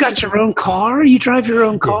 you've got your own car. You drive your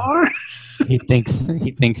own car. He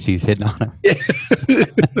thinks she's hitting on him.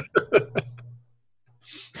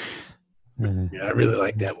 Yeah, I really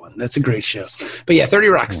like that one. That's a great show. But yeah, 30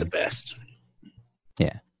 Rock's the best.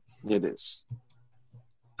 Yeah. It is.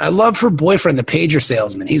 I love her boyfriend, the pager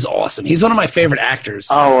salesman. He's awesome. He's one of my favorite actors.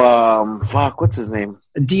 Oh, fuck, what's his name?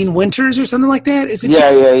 Dean Winters or something like that. Is it?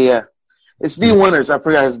 Yeah. It's Dean Winters. I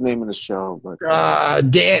forgot his name in the show, but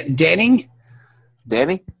Denning?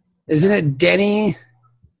 Danny? Isn't it Denny?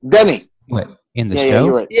 Denny. What in the Yeah, show?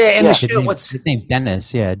 you're right. Yeah, in Yeah. the show. What's His name's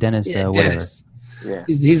Dennis? Yeah, Dennis. yeah, Whatever. Dennis? Yeah.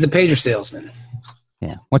 He's the pager salesman.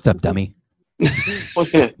 Yeah. What's up, dummy? Oh,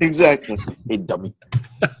 yeah, exactly. Hey, dummy.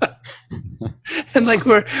 And like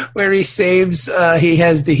where he saves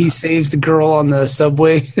he saves the girl on the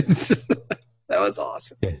subway. That was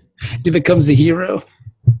awesome. Yeah. He becomes the hero.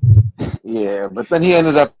 Yeah, but then he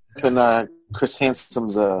ended up in Chris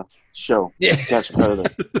Handsome's show, Yeah. Catch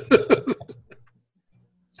Predator.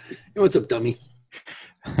 What's up, dummy?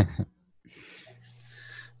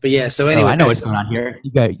 But yeah, so anyway. I know what's going on here.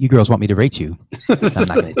 You girls want me to rate you. I'm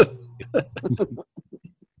not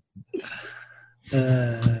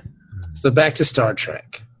gonna. So back to Star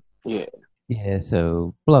Trek. Yeah. Yeah,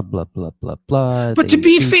 so blah blah blah blah blah. But to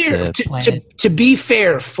be fair, to be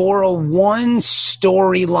fair, for a one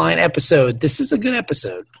storyline episode, this is a good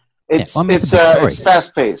episode. It's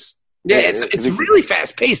fast paced. Yeah, it's really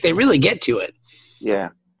fast paced. They really get to it. Yeah.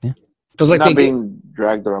 Because like not being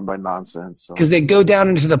dragged around by nonsense. Because they go down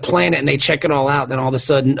into the planet and they check it all out. Then all of a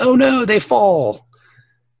sudden, oh no, they fall.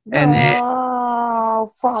 And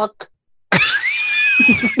fuck.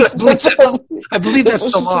 I believe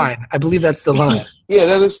that's the line. I believe that's the line. Yeah,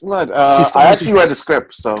 that is the line. I actually read the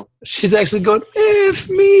script, so she's actually going, "If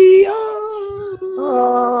me,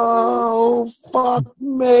 oh fuck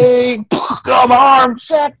me, I'm armed,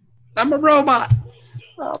 shit. I'm a robot."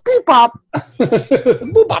 Beep pop.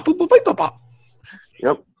 Boop bop, boop, boop, beep pop.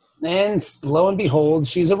 Yep. And lo and behold,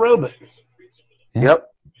 she's a robot. Yep.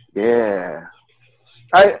 Yeah.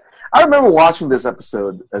 I remember watching this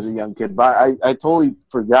episode as a young kid, but I totally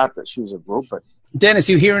forgot that she was a robot. Dennis,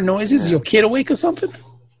 you hearing noises? Is your kid awake or something?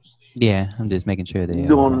 Yeah, I'm just making sure they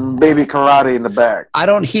doing baby karate in the back. I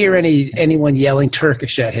don't hear anyone yelling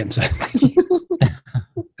Turkish at him. So.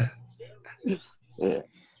 Yeah.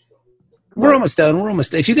 We're almost done.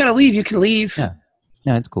 If you got to leave, you can leave. Yeah.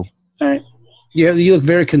 No, it's cool. All right. You look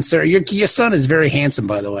very concerned. Your son is very handsome,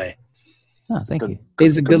 by the way. Oh, thank you.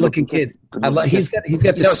 He's a good-looking kid. He's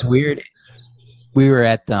got this weird. We were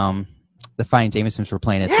at the Fine Jamesons were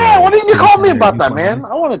playing it. Yeah, why didn't you call me about that, man?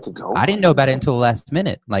 I wanted to go. I didn't know about it until the last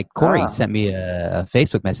minute. Like Corey sent me a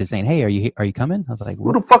Facebook message saying, "Hey, are you coming?" I was like,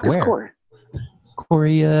 "Who the fuck is Corey?"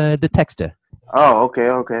 Corey, the texter. Oh, okay.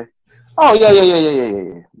 Oh, yeah.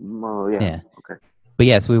 Oh, yeah. Yeah. Okay. But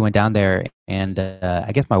yes, we went down there, and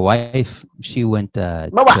I guess my wife, she went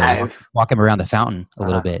walking around the fountain a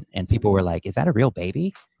little bit, and people were like, "Is that a real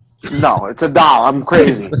baby?" No, it's a doll. I'm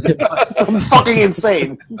crazy. I'm fucking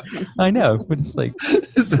insane. I know, but it's like,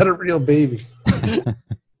 is that a real baby?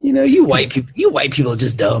 You white people are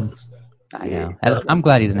just dumb. I know. I'm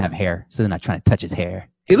glad he didn't have hair, so they're not trying to touch his hair.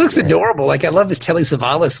 He looks adorable. Like, I love his Telly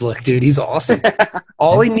Savalas look, dude. He's awesome.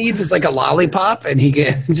 All he needs is like a lollipop, and he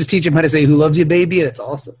can just teach him how to say "Who loves you, baby," and it's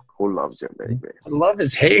awesome. Who loves you, baby? I love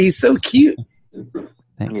his hair. He's so cute.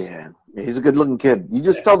 Thanks. Yeah, he's a good-looking kid. You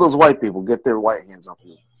just tell those white people, get their white hands off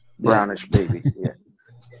you. Brownish baby. Yeah.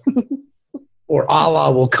 Or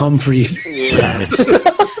Allah will come for you. Yeah.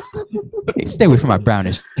 Hey, stay away from my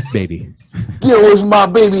brownish baby. Get away from my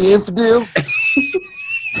baby, infidel.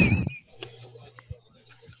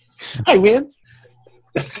 Hey, man.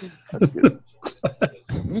 That's good.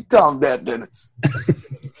 You tell him that, Dennis.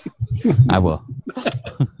 I will.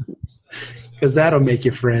 Because that'll make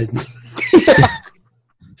you friends.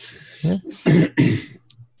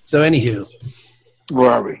 So, anywho.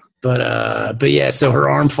 Where are we? But yeah, so her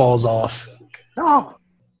arm falls off. Oh.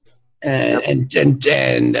 And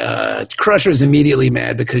Crusher's immediately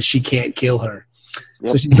mad because she can't kill her.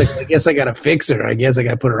 Yep. So she's like, I guess I got to fix her. I guess I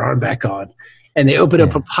got to put her arm back on. And they open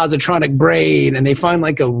up a positronic brain, and they find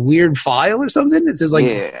like a weird file or something. It says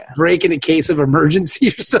break in a case of emergency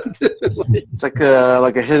or something. It's like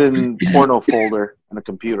a hidden porno folder in a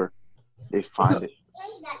computer. They find it.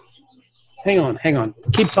 Hang on.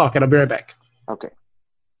 Keep talking. I'll be right back. Okay.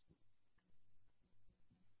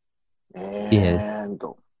 And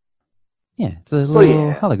go. Yeah, it's a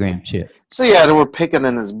little hologram chip. So yeah, they were picking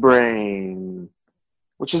in his brain,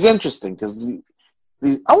 which is interesting because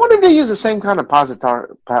I wonder if they use the same kind of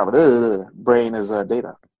brain as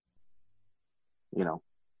Data.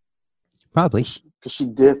 Probably because she's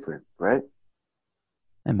different, right?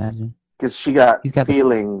 I imagine because he's got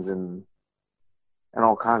feelings and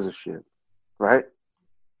all kinds of shit, right?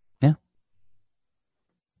 Yeah.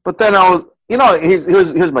 But then I was.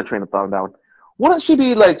 Here's my train of thought on that one. Wouldn't she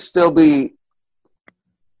be still be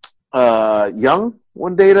young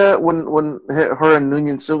when Data when her and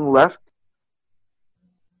Noonien Soong left?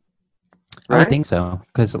 Right? I don't think so.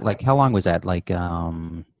 Because how long was that?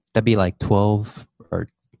 That'd be 12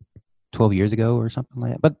 years ago or something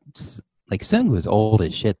like that. But Soong was old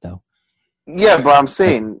as shit though. Yeah, but I'm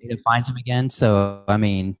saying Data finds him again. So I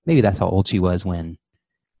mean, maybe that's how old she was when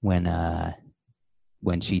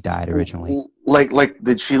she died originally.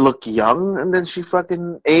 Did she look young and then she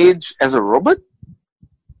fucking aged as a robot?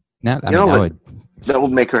 No, that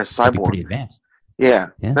would make her a cyborg. Be pretty advanced. Yeah,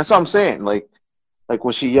 that's what I'm saying.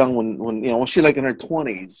 Was she young when was she in her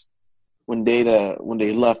 20s when they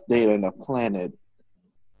left Data in the planet?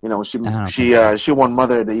 She won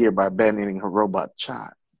Mother of the Year by abandoning her robot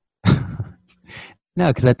child. No,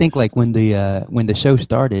 because I think like when the show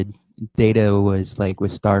started, Data was like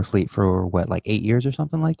with Starfleet for what, like 8 years or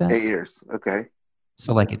something like that. 8 years. Okay.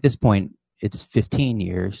 So like at this point, it's 15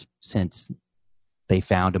 years since they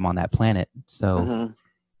found him on that planet. So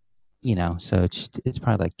Mhm. so it's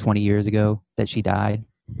probably like 20 years ago that she died,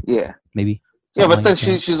 Yeah. maybe. Yeah, something but like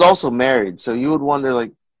then that. she's also married, so you would wonder,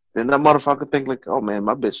 like, did that motherfucker think, like, oh man,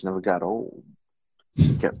 my bitch never got old?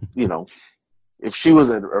 She kept, if she was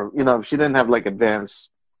if she didn't have like advanced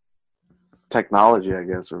technology, I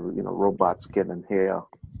guess, or robot skin and hair,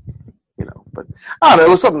 but I don't know. It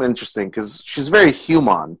was something interesting because she's very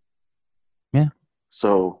human. Yeah.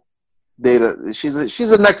 So, Data, she's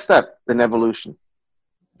a next step in evolution.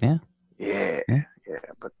 Yeah. Yeah. Yeah. Yeah.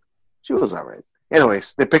 But she was all right.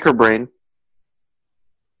 Anyways, they pick her brain.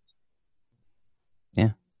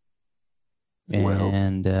 Yeah. Well.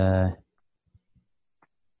 And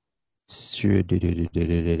Damn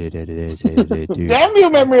damn you,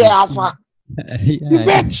 Memory Alpha! You yeah,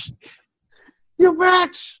 bitch! You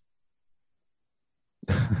bitch!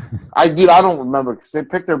 I don't remember because they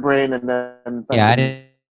picked her brain and then. yeah, I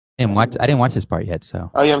didn't watch this part yet,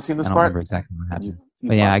 so Oh, you haven't seen I this don't part? remember exactly what happened. You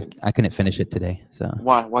But yeah, fucking- I couldn't finish it today. So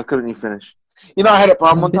Why? Why couldn't you finish? I had a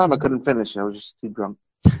problem one time. I couldn't finish. I was just too drunk.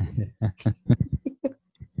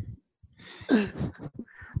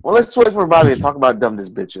 Well, let's wait for Bobby to talk about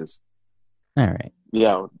dumbest bitches. all right.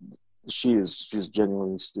 Yeah, she's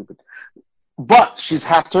genuinely stupid. But she's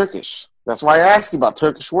half Turkish. That's why I asked you about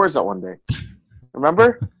Turkish words that one day.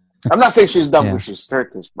 Remember? I'm not saying she's dumb Yeah. because she's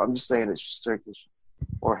Turkish, but I'm just saying that she's Turkish.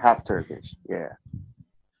 Or half Turkish. Yeah.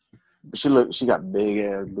 But she got big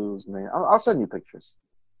ass boobs, man. I'll send you pictures.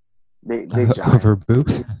 They Of giant. her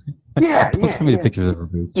boobs. Yeah, Don't yeah. send me yeah. the pictures of her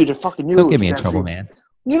boobs. Dude, they're fucking huge. Don't get me You in gotta trouble, see. man.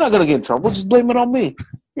 You're not gonna get in trouble. Just blame it on me.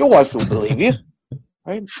 Your wife will believe you.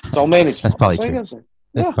 Right? It's all Manny's fault. That's probably all you true. gotta say.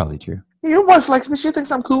 That's Yeah. probably true. Your wife likes me. She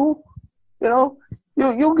thinks I'm cool.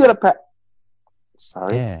 You'll get a pat.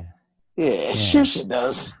 Sorry. Yeah. Yeah, Yeah. sure she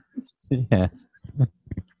does. Yeah.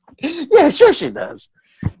 Yeah, sure she does.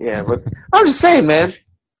 Yeah, but I'm just saying, man.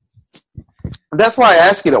 That's why I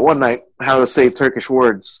asked you that one night how to say Turkish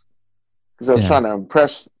words because I was Yeah. trying to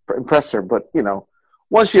impress her. But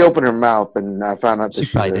once she opened her mouth and I found out that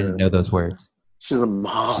She probably didn't know those words. she's a She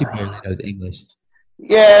mom. barely knows English.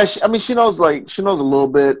 Yeah, she knows a little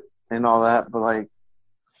bit and all that, but like,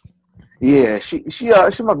 yeah, she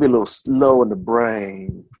might be a little slow in the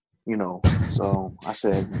brain, So I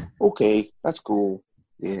said, okay, that's cool.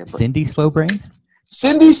 Yeah, but Cindy Slowbrain?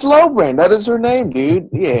 Cindy Slowbrain, that is her name, dude.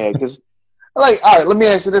 Yeah, because all right, let me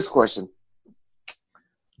ask you this question.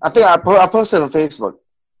 I think I posted on Facebook.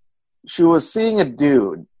 She was seeing a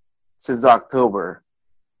dude since October,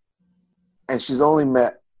 and she's only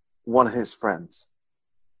met one of his friends.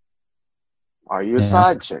 Are you a Yeah.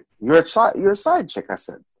 side chick? You're a side chick, I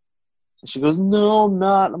said. And she goes, no, I'm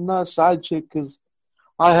not. I'm not a side chick because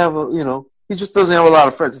I have he just doesn't have a lot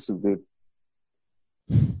of friends. I said, dude,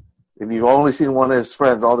 if you've only seen one of his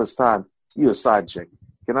friends all this time, you're a side chick.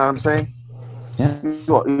 You know what I'm saying? Yeah.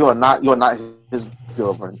 You are not his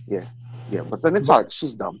girlfriend. Yeah. Yeah, but then it's hard.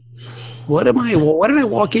 She's dumb. What did I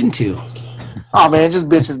walk into? Oh man, just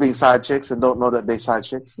bitches being side chicks and don't know that they side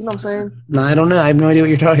chicks. You know what I'm saying? No, I don't know. I have no idea what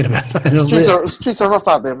you're talking about. Streets are rough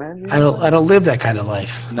out there, man. I don't live that kind of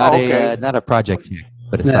life. Not okay. not a project chick,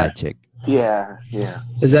 but a Yeah. side chick. Yeah.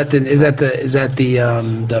 Is that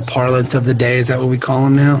the parlance of the day? Is that what we call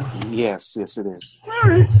them now? Yes, it is.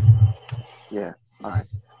 Yeah. All right.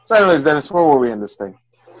 So anyways, Dennis, where were we in this thing?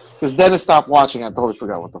 Because Dennis stopped watching. I totally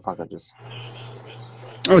forgot what the fuck I just...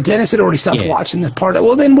 Oh, Dennis had already stopped Yeah. watching the part.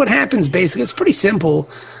 Well, then what happens, basically, it's pretty simple.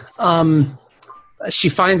 She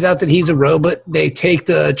finds out that he's a robot. They take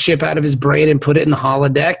the chip out of his brain and put it in the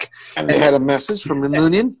holodeck. And they had a message from the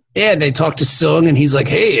Noonian. Yeah, they talk to Sung, and he's like,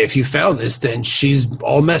 hey, if you found this, then she's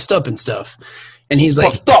all messed up and stuff. And he's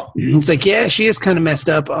like, Fucked up. yeah, she is kind of messed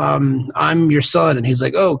up. I'm your son. And he's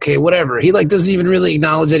like, oh, okay, whatever. He doesn't even really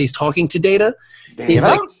acknowledge that he's talking to Data.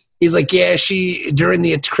 He's like, yeah, during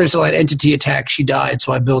the crystalline entity attack, she died,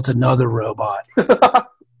 so I built another robot. I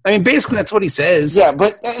mean, basically, that's what he says. Yeah,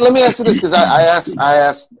 but let me ask you this because I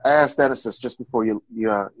asked Dennis this just before you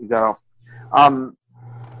got off.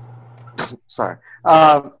 Sorry.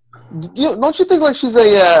 Don't you think like she's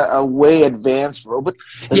a way advanced robot?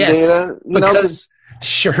 Than Yes, Data? because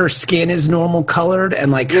her skin is normal colored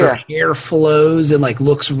and like Yeah. her hair flows and like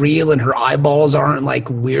looks real and her eyeballs aren't like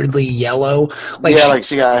weirdly yellow. Like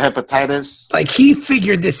she got hepatitis. Like he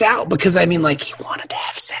figured this out because I mean, like he wanted to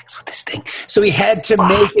have sex with this thing, so he had to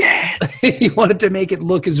make it. He wanted to make it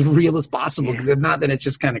look as real as possible because if not, then it's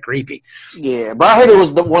just kind of creepy. Yeah, but I heard it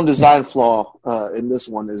was the one design flaw in this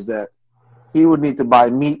one is that he would need to buy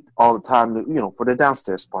meat all the time, for the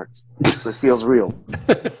downstairs parts, so it feels real.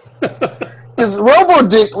 Because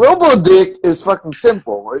Robo Dick is fucking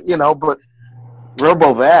simple, but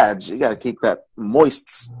Robo Vag, you got to keep that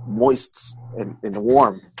moist and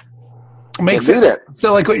warm. Makes Can't do sense. that.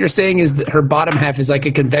 So, like, what you're saying is that her bottom half is like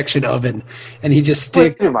a convection oven, and he just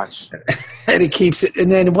sticks Pretty much. and he keeps it. And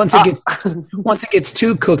then once it gets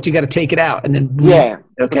too cooked, you got to take it out, and then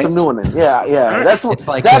put some new one in. Yeah. Right. That's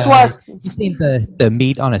why. You seen the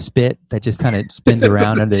meat on a spit that just kind of spins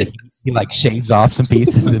around and he like shaves off some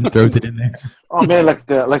pieces and throws it in there. Oh man, like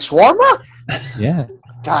shawarma. Yeah.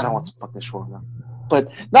 God, I want some fucking shawarma. But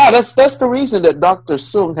no, that's the reason that Dr.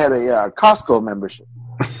 Sung had a Costco membership.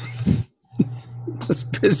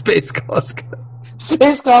 Space Costco.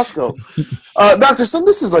 Space Costco. Dr. Sung,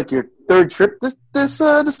 this is like your third trip this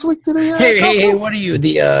week to the Hey, what are you,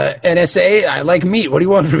 the NSA? I like meat. What do you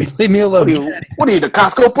want from me? Leave me alone. What are you, the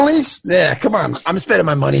Costco police? Yeah, come on. I'm spending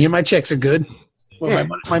my money here. My checks are good. Well,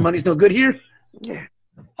 my money's no good here? Yeah.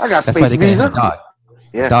 I got That's why Space they Visa. get a dog.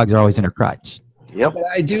 Yeah. Dogs are always in her crotch. Yep. But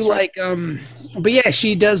I do but yeah,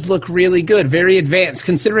 she does look really good. Very advanced,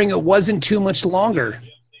 considering it wasn't too much longer.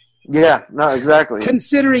 Yeah, no, exactly.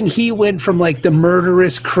 Considering he went from like the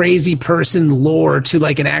murderous, crazy person lore to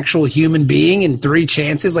like an actual human being in 3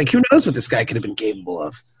 chances, like who knows what this guy could have been capable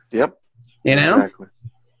of? Yep. You know? Exactly.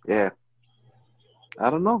 Yeah.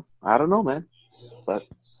 I don't know, man. But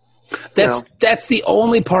that's the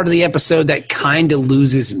only part of the episode that kind of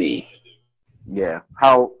loses me. Yeah.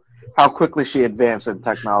 How quickly she advanced in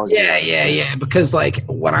technology. Yeah. Because like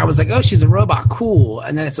when I was like, oh, she's a robot, cool,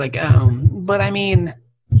 and then it's like, but I mean.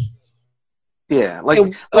 Yeah,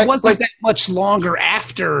 it wasn't that much longer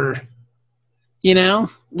after, Yeah,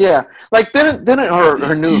 like didn't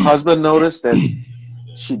her new husband notice that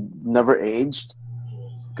she never aged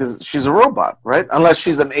because she's a robot, right? Unless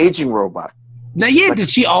she's an aging robot. Now, did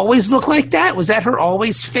she always look like that? Was that her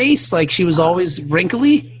always face? Like she was always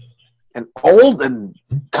wrinkly and old and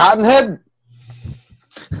cotton head?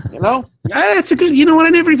 That's a good. You know what?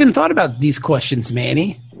 I never even thought about these questions,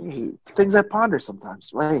 Manny. Things I ponder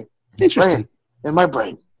sometimes, right? Interesting. Right. In my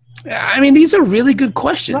brain. I mean, these are really good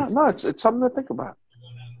questions. No, it's something to think about.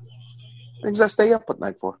 Things I stay up at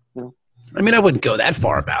night for. I mean, I wouldn't go that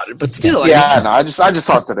far about it, but still. I just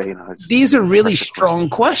thought today. These are really strong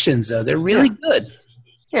questions, though. They're really good.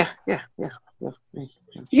 Yeah.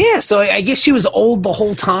 Yeah. So I guess she was old the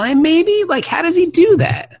whole time. Maybe. Like, how does he do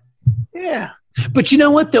that? Yeah. But you know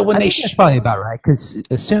what? Though, that's probably about right because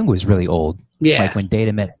Sung was really old. Yeah. Like when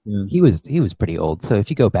Data met Sung, he was pretty old. So if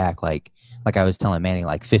you go back, like I was telling Manny,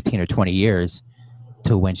 like 15 or 20 years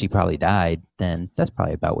to when she probably died, then that's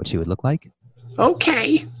probably about what she would look like.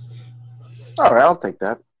 Okay. All right, I'll take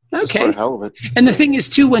that. Okay. Just for the hell of it. And the thing is,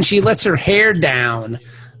 too, when she lets her hair down,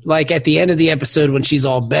 like at the end of the episode when she's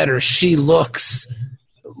all better, she looks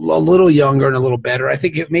a little younger and a little better. I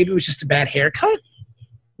think maybe it was just a bad haircut.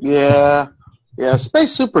 Yeah. Yeah,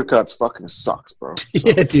 Space Supercuts fucking sucks, bro. So.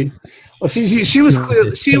 Yeah, dude. Well, she was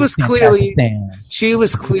clearly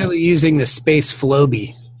using the Space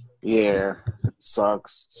Floby. Yeah, it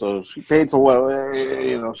sucks. So she paid for what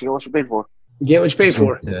she got what she paid for. Get what you paid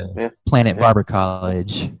for. Planet Barber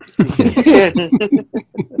College.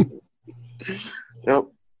 Yep.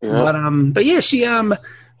 But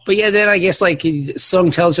yeah, then I guess like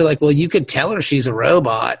Sung tells her like, well, you could tell her she's a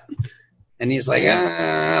robot. And he's like,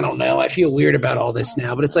 I don't know. I feel weird about all this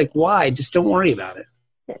now. But it's like, why? Just don't worry about it.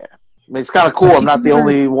 Yeah. I mean, it's kind of cool. I'm not the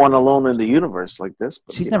only one alone in the universe like this.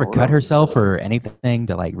 But, she's never cut herself or anything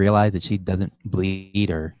to like realize that she doesn't bleed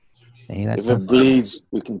or any of that stuff. If it bleeds,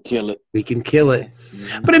 we can kill it.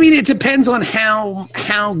 Mm-hmm. But I mean, it depends on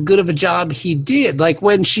how good of a job he did. Like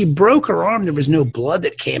when she broke her arm, there was no blood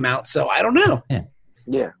that came out. So I don't know.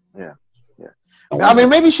 Yeah. I mean,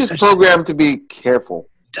 maybe she's programmed to be careful.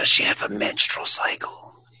 Does she have a menstrual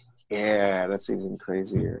cycle? Yeah, that's even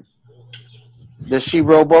crazier. Does she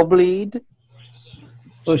robo-bleed?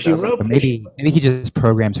 Well, maybe he just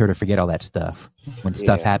programs her to forget all that stuff. When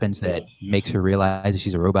stuff happens that makes her realize that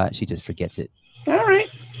she's a robot, she just forgets it. All right.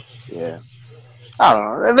 Yeah. I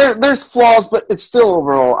don't know. There's flaws, but it's still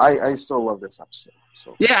overall, I still love this episode.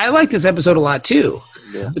 So. Yeah, I like this episode a lot too.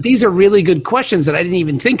 Yeah. But these are really good questions that I didn't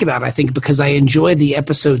even think about, I think, because I enjoyed the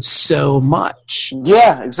episode so much.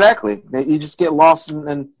 Yeah, exactly. You just get lost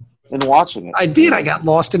in watching it. I did. I got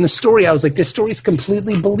lost in the story. I was like, this story's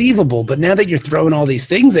completely believable. But now that you're throwing all these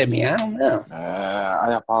things at me, I don't know.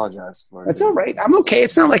 I apologize for it. That's all right. I'm okay.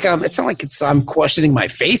 It's not like I'm questioning my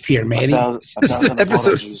faith here, Manny. It's just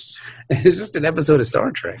an episode of Star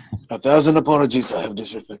Trek. 1,000 apologies. I have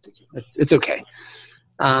disrespected you. It's okay.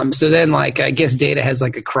 So then, like, I guess Data has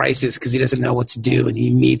like a crisis because he doesn't know what to do, and he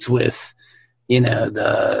meets with,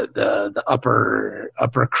 the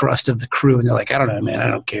upper crust of the crew, and they're like, I don't know, man, I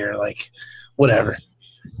don't care, like, whatever.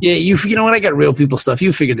 Yeah, you know what? I got real people stuff.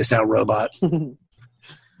 You figured this out, robot. And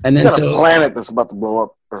then You got a planet that's about to blow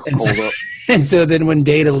up or and hold so, up. and so then when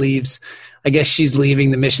Data leaves, I guess she's leaving.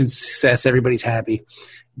 The mission's success. Everybody's happy.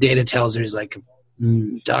 Data tells her, he's like,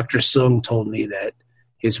 Dr. Sung told me that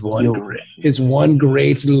his one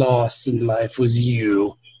great loss in life was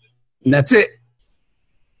you, and that's it.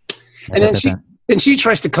 And then she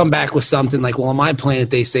tries to come back with something like, well, on my planet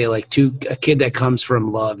they say like a kid that comes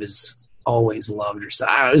from love is always loved, or so.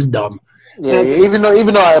 I don't know, it was dumb. Yeah, even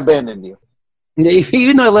though I abandoned you. Yeah,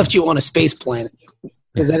 even though I left you on a space planet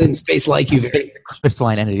because I didn't space like you very.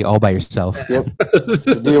 Crystalline entity all by yourself. Yep.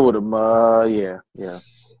 To deal with him. Yeah. Yeah.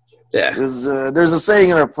 There's a saying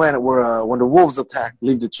in our planet where when the wolves attack,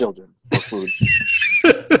 leave the children for food.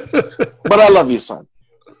 But I love you, son.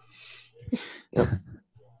 Yep.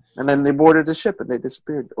 And then they boarded the ship and they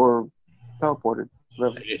disappeared or teleported.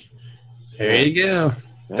 Whatever. There you go.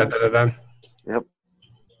 Yeah. Dun, dun, dun, dun. Yep.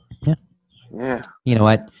 Yeah. Yeah. You know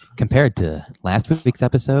what? Compared to last week's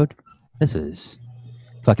episode, this is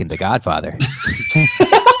fucking The Godfather.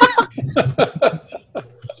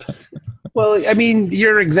 Well, I mean,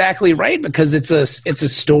 you're exactly right because it's a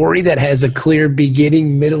story that has a clear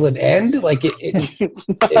beginning, middle, and end. Like it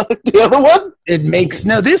The other one? it makes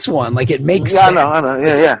this one like it makes Yeah, sense. I know.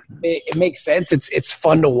 Yeah. It makes sense. It's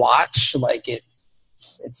fun to watch. Like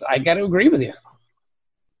it's I got to agree with you.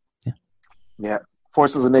 Yeah.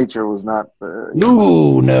 Forces of Nature was not.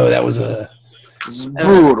 No, that was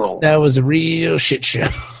brutal. that was a real shit show.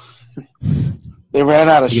 They ran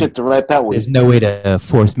out of shit to write that There's week. no way to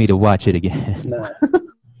force me to watch it again. No.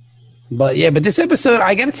 But this episode,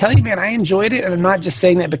 I got to tell you, man, I enjoyed it. And I'm not just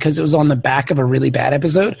saying that because it was on the back of a really bad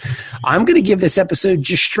episode. I'm going to give this episode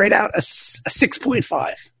just straight out a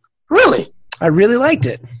 6.5. Really? I really liked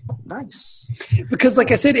it. Nice. Because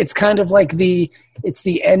like I said, it's kind of like it's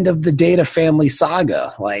the end of the Data family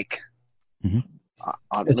saga. Like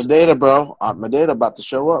Aunt Medea, bro. Aunt Medea about to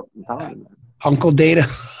show up. I'm telling you, man. Uncle Data.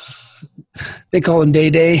 They call him Day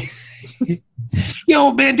Day.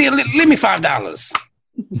 Yo, man, Data, let me $5.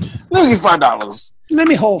 Let me $5. Let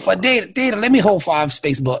me hold Data. Let me hold 5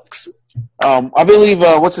 space bucks. I believe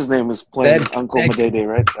what's his name is playing That- Uncle that- Medea,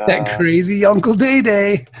 right? That crazy Uncle Day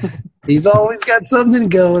Day. He's always got something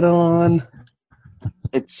going on.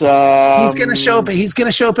 It's He's gonna show up. He's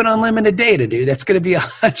gonna show up in Unlimited Data, dude. That's gonna be a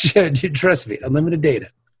hot show, dude. Trust me, Unlimited Data.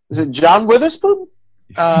 Is it John Witherspoon?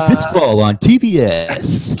 This fall on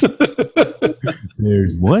TBS.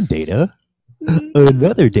 There's one Data,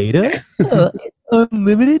 another Data,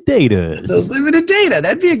 unlimited Datas. Unlimited Data.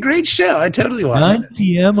 That'd be a great show. I totally watch 9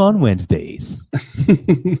 p.m. on Wednesdays.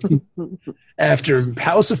 it. After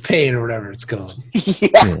House of Pain or whatever it's called.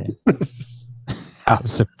 Yeah.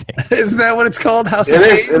 House of Pain. Isn't that what it's called? House It of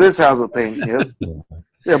is. Pain. It is House of Pain. Yep.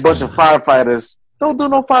 Yeah, a bunch of firefighters. Don't do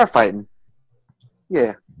no firefighting.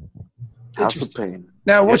 Yeah. House of Pain.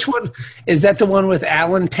 Now, which one is that? The one with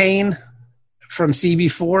Alan Payne from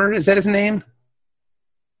CB4? Is that his name?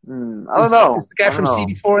 I don't know. Is the guy I don't from know.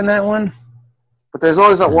 CB4 in that one? But there's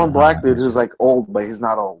always that one black dude who's like old, but he's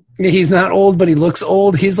not old. Yeah, he's not old, but he looks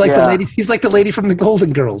old. He's like the Yeah. lady. He's like the lady from the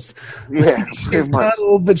Golden Girls. Yeah, She's pretty much. not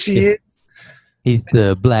old, but she is. He's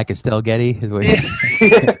the black Estelle Getty. Is what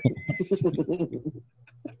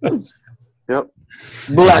Yep.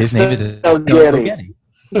 Black his name is Estelle Getty.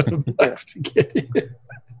 Black spaghetti.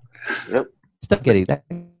 Yep. Estelle Getty. That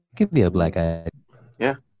could be a black guy.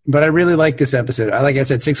 But I really like this episode. Like I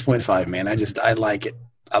said, 6.5, man. I like it.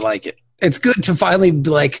 I like it. It's good to finally be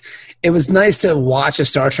like, it was nice to watch a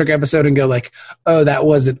Star Trek episode and go like, oh, that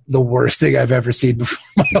wasn't the worst thing I've ever seen before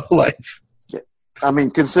in my whole life. I mean,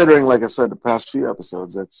 considering, like I said, the past few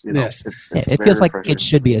episodes, that's, Yes. it's It very feels like refreshing. it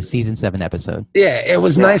should be a season 7 episode. Yeah, it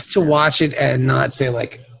was Yeah. nice to watch it and not say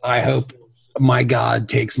like, I hope my God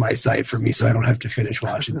takes my sight from me so I don't have to finish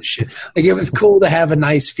watching this shit. Like it was cool to have a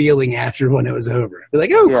nice feeling after when it was over. Be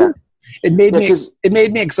like, oh, Yeah. cool. It made me. 'cause- It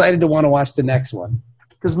made me excited to want to watch the next one.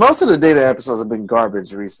 Because most of the Data episodes have been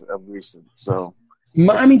garbage recent. So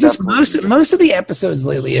I mean, just definitely- most of the episodes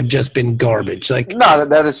lately have just been garbage. Like no,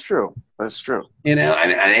 that is true. That's true. and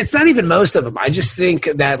it's not even most of them. I just think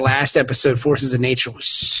that last episode, Forces of Nature, was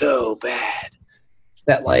so bad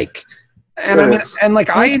that like, and It I mean, is. and like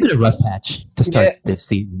It's been a rough patch to start Yeah. this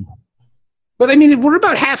season. but I mean, we're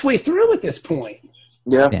about halfway through at this point.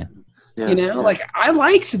 Yeah. Yeah. Yeah, You know, yeah. like I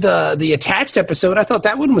liked the attached episode. I thought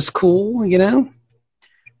that one was cool. You know,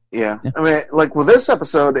 Yeah. I mean, like with this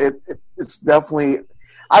episode, it's definitely.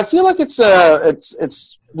 I feel like it's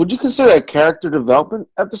would you consider it a character development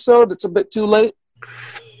episode? It's a bit too late.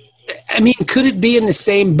 I mean, could it be in the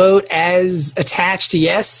same boat as Attached?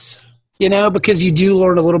 Yes. You know, because you do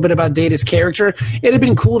learn a little bit about Data's character. It'd have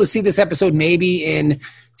been cool to see this episode maybe in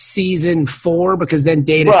season 4, because then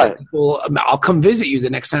Data said, well, I'll come visit you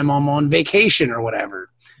the next time I'm on vacation or whatever.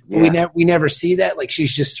 Yeah. We never see that. Like,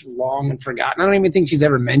 she's just long and forgotten. I don't even think she's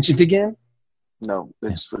ever mentioned again. No,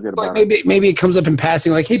 let's forget about it. Maybe it comes up in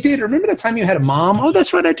passing, like, hey, Data, remember that time you had a mom? Oh,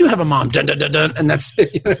 that's right, I do have a mom. Dun, dun, dun, dun. And that's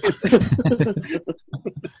it.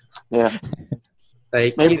 Yeah.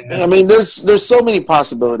 Like, maybe, I mean, there's so many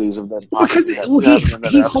possibilities of that. Because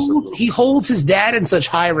he holds his dad in such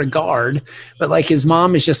high regard, but like his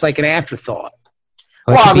mom is just like an afterthought.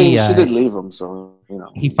 Well, I mean, she did leave him, so you know.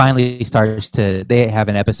 He finally starts to. They have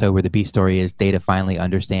an episode where the B story is Data finally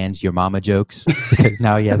understands your mama jokes because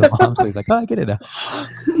now he has a mom, so he's like, oh, I get it now.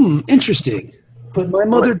 Interesting. But my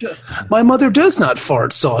mother does not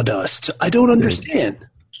fart sawdust. I don't understand.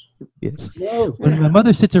 Yes. No. When my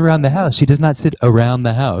mother sits around the house, she does not sit around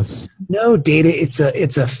the house. No, Data, it's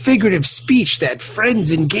a figurative speech that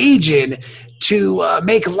friends engage in to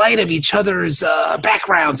make light of each other's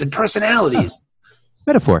backgrounds and personalities.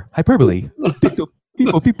 Metaphor, hyperbole.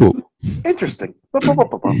 people. Interesting.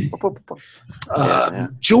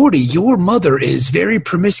 Jordy, your mother is very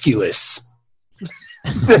promiscuous.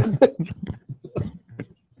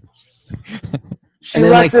 She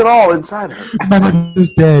lets it all inside her. My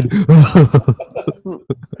mother's dead.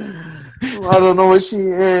 I don't know what she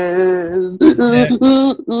is.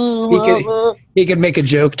 He could make a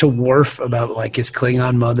joke to Worf about like his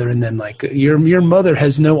Klingon mother, and then like your mother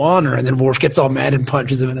has no honor, and then Worf gets all mad and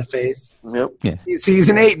punches him in the face. Yep. Yeah.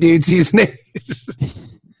 Season 8, dude. Season 8.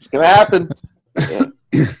 It's gonna happen. Yeah.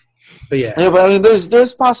 But yeah. Yeah, but I mean,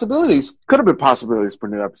 there's possibilities. Could have been possibilities for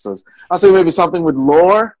new episodes. I'll say maybe something with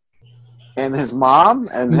Lore and his mom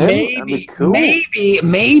and him. That'd be cool. Maybe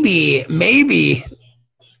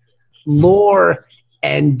Lore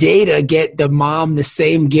and Data get the mom the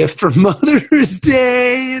same gift for Mother's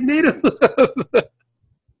Day, and they don't.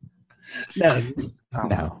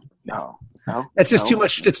 No. That's just too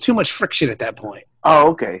much. It's too much friction at that point.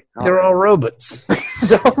 Oh, okay. They're all robots. A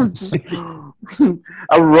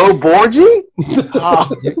Roborgy? You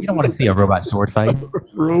don't want to see a robot sword fight.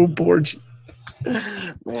 Roborgy.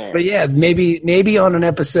 But yeah, maybe on an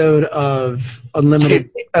episode of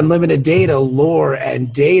Unlimited Data, Lore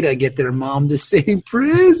and Data get their mom the same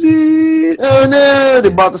present. Oh no, they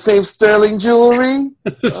bought the same sterling jewelry.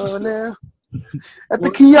 Oh no. At the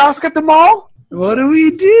kiosk at the mall? What do we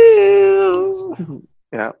do?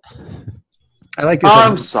 Yeah. I like this.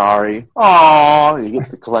 I'm sorry. Oh, you get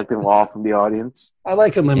the collective wall from the audience. I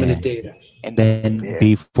like Unlimited Data. And then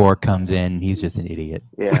B4 comes in. He's just an idiot.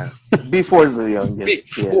 Yeah. B4 is the youngest.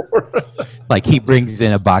 B4. Yeah. Like, he brings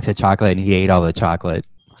in a box of chocolate, and he ate all the chocolate.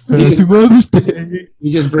 Happy Mother's Day.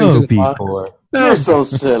 He just brings in the B4. box. You're so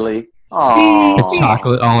silly. Oh, the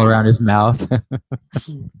chocolate all around his mouth.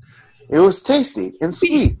 It was tasty and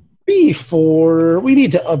sweet. B4, we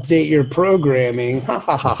need to update your programming.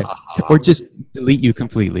 Or just delete you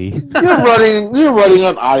completely. You're running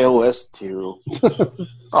on iOS too.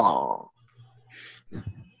 Oh.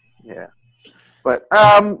 Yeah. But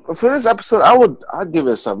for this episode, I'd give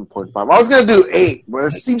it a 7.5. I was gonna do 8, but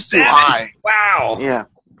it seems too high. Wow. Yeah.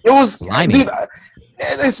 It was. Dude,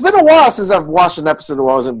 it's been a while since I've watched an episode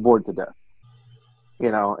where I wasn't bored to death.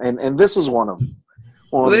 You know, and this was one of them.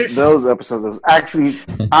 One of those episodes. It was actually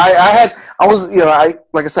like I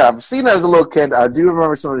said, I've seen it as a little kid. I do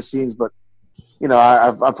remember some of the scenes, but you know,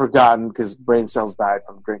 I've forgotten because brain cells died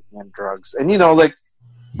from drinking and drugs. And you know,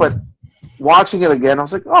 but watching it again, I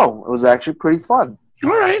was like, oh, it was actually pretty fun. All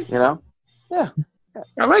right. You know, yeah.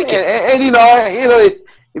 I like it. And you know,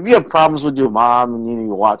 if you have problems with your mom and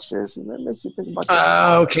you watch this, and that makes you think about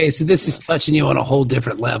that. Okay, so this is touching you on a whole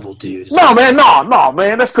different level, dude. No, man,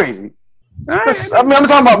 that's crazy. Right. I'm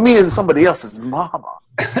talking about me and somebody else's mama.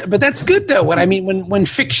 But that's good though. When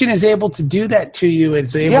fiction is able to do that to you,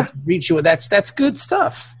 it's able to reach you. That's good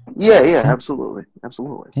stuff. Yeah, absolutely.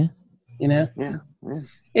 Yeah. You know. Yeah.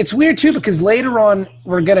 It's weird too because later on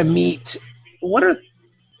we're gonna meet.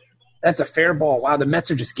 That's a fair ball. Wow, the Mets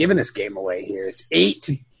are just giving this game away here. It's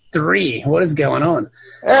 8-3. What is going on?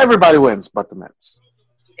 Everybody wins, but the Mets.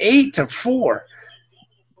 8-4.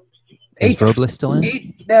 Is Robles still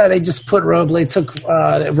in? No, they just put Robles.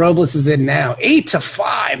 Robles is in now.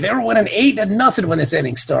 8-5. They were winning 8-0 when this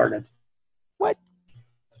inning started. What?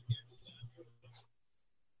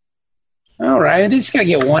 All right, they just gotta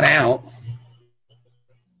get one out.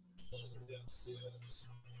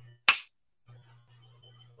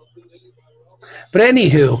 But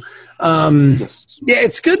anywho, Yes. yeah,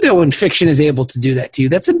 it's good though when fiction is able to do that to you.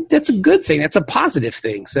 That's a good thing. That's a positive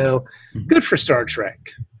thing. So good for Star Trek.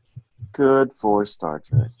 Good for Star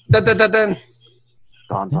Trek. Dun, dun, dun, dun.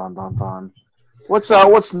 Dun dun dun dun. What's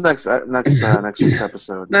next week's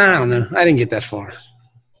episode? I don't know. I didn't get that far.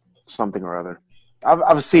 Something or other.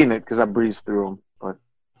 I've seen it because I breezed through them, but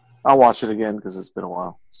I'll watch it again because it's been a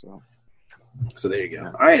while. So there you go.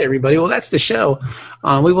 All right, everybody. Well, that's the show.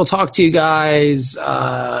 We will talk to you guys.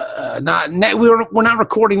 We're not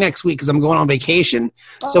recording next week because I'm going on vacation.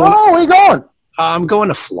 So where are you going? I'm going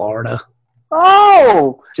to Florida.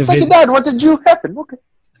 Oh, To second visit- dad. What did you happen? Okay.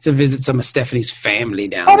 to visit some of Stephanie's family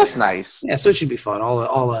down Oh, there. that's nice. Yeah, so it should be fun.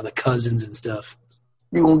 All the cousins and stuff.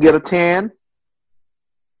 You gonna get a tan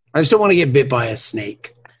I just don't want to get bit by a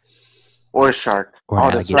snake. or a shark? Or Oh,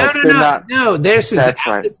 an that's alligator. right. They're not. No. This is That's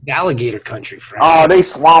right. this is alligator country, friend. Oh, they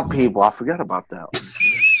swamp people. I forgot about that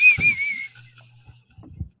one.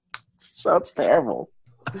 Sounds terrible.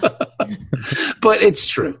 But it's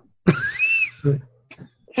true.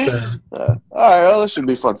 So, All right, well, this should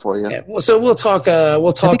be fun for you. yeah, so we'll talk. We'll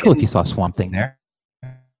That'd talk. be cool if you saw Swamp Thing there.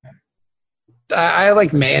 I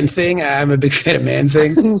like Man Thing. I'm a big fan of Man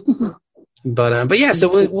Thing. But yeah, so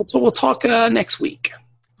we'll talk next week.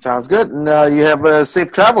 Sounds good. And you have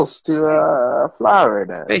safe travels to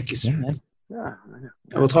Florida. Thank you, sir. Yeah, man. Yeah.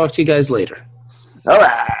 And we'll talk to you guys later. All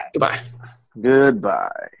right. Goodbye.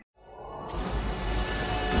 Goodbye.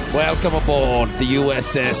 Welcome aboard the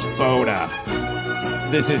USS Boda.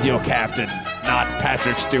 This is your captain, not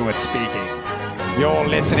Patrick Stewart speaking. You're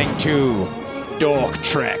listening to Dork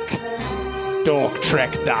Trek.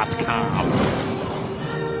 DorkTrek.com.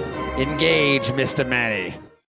 Engage, Mr. Manny.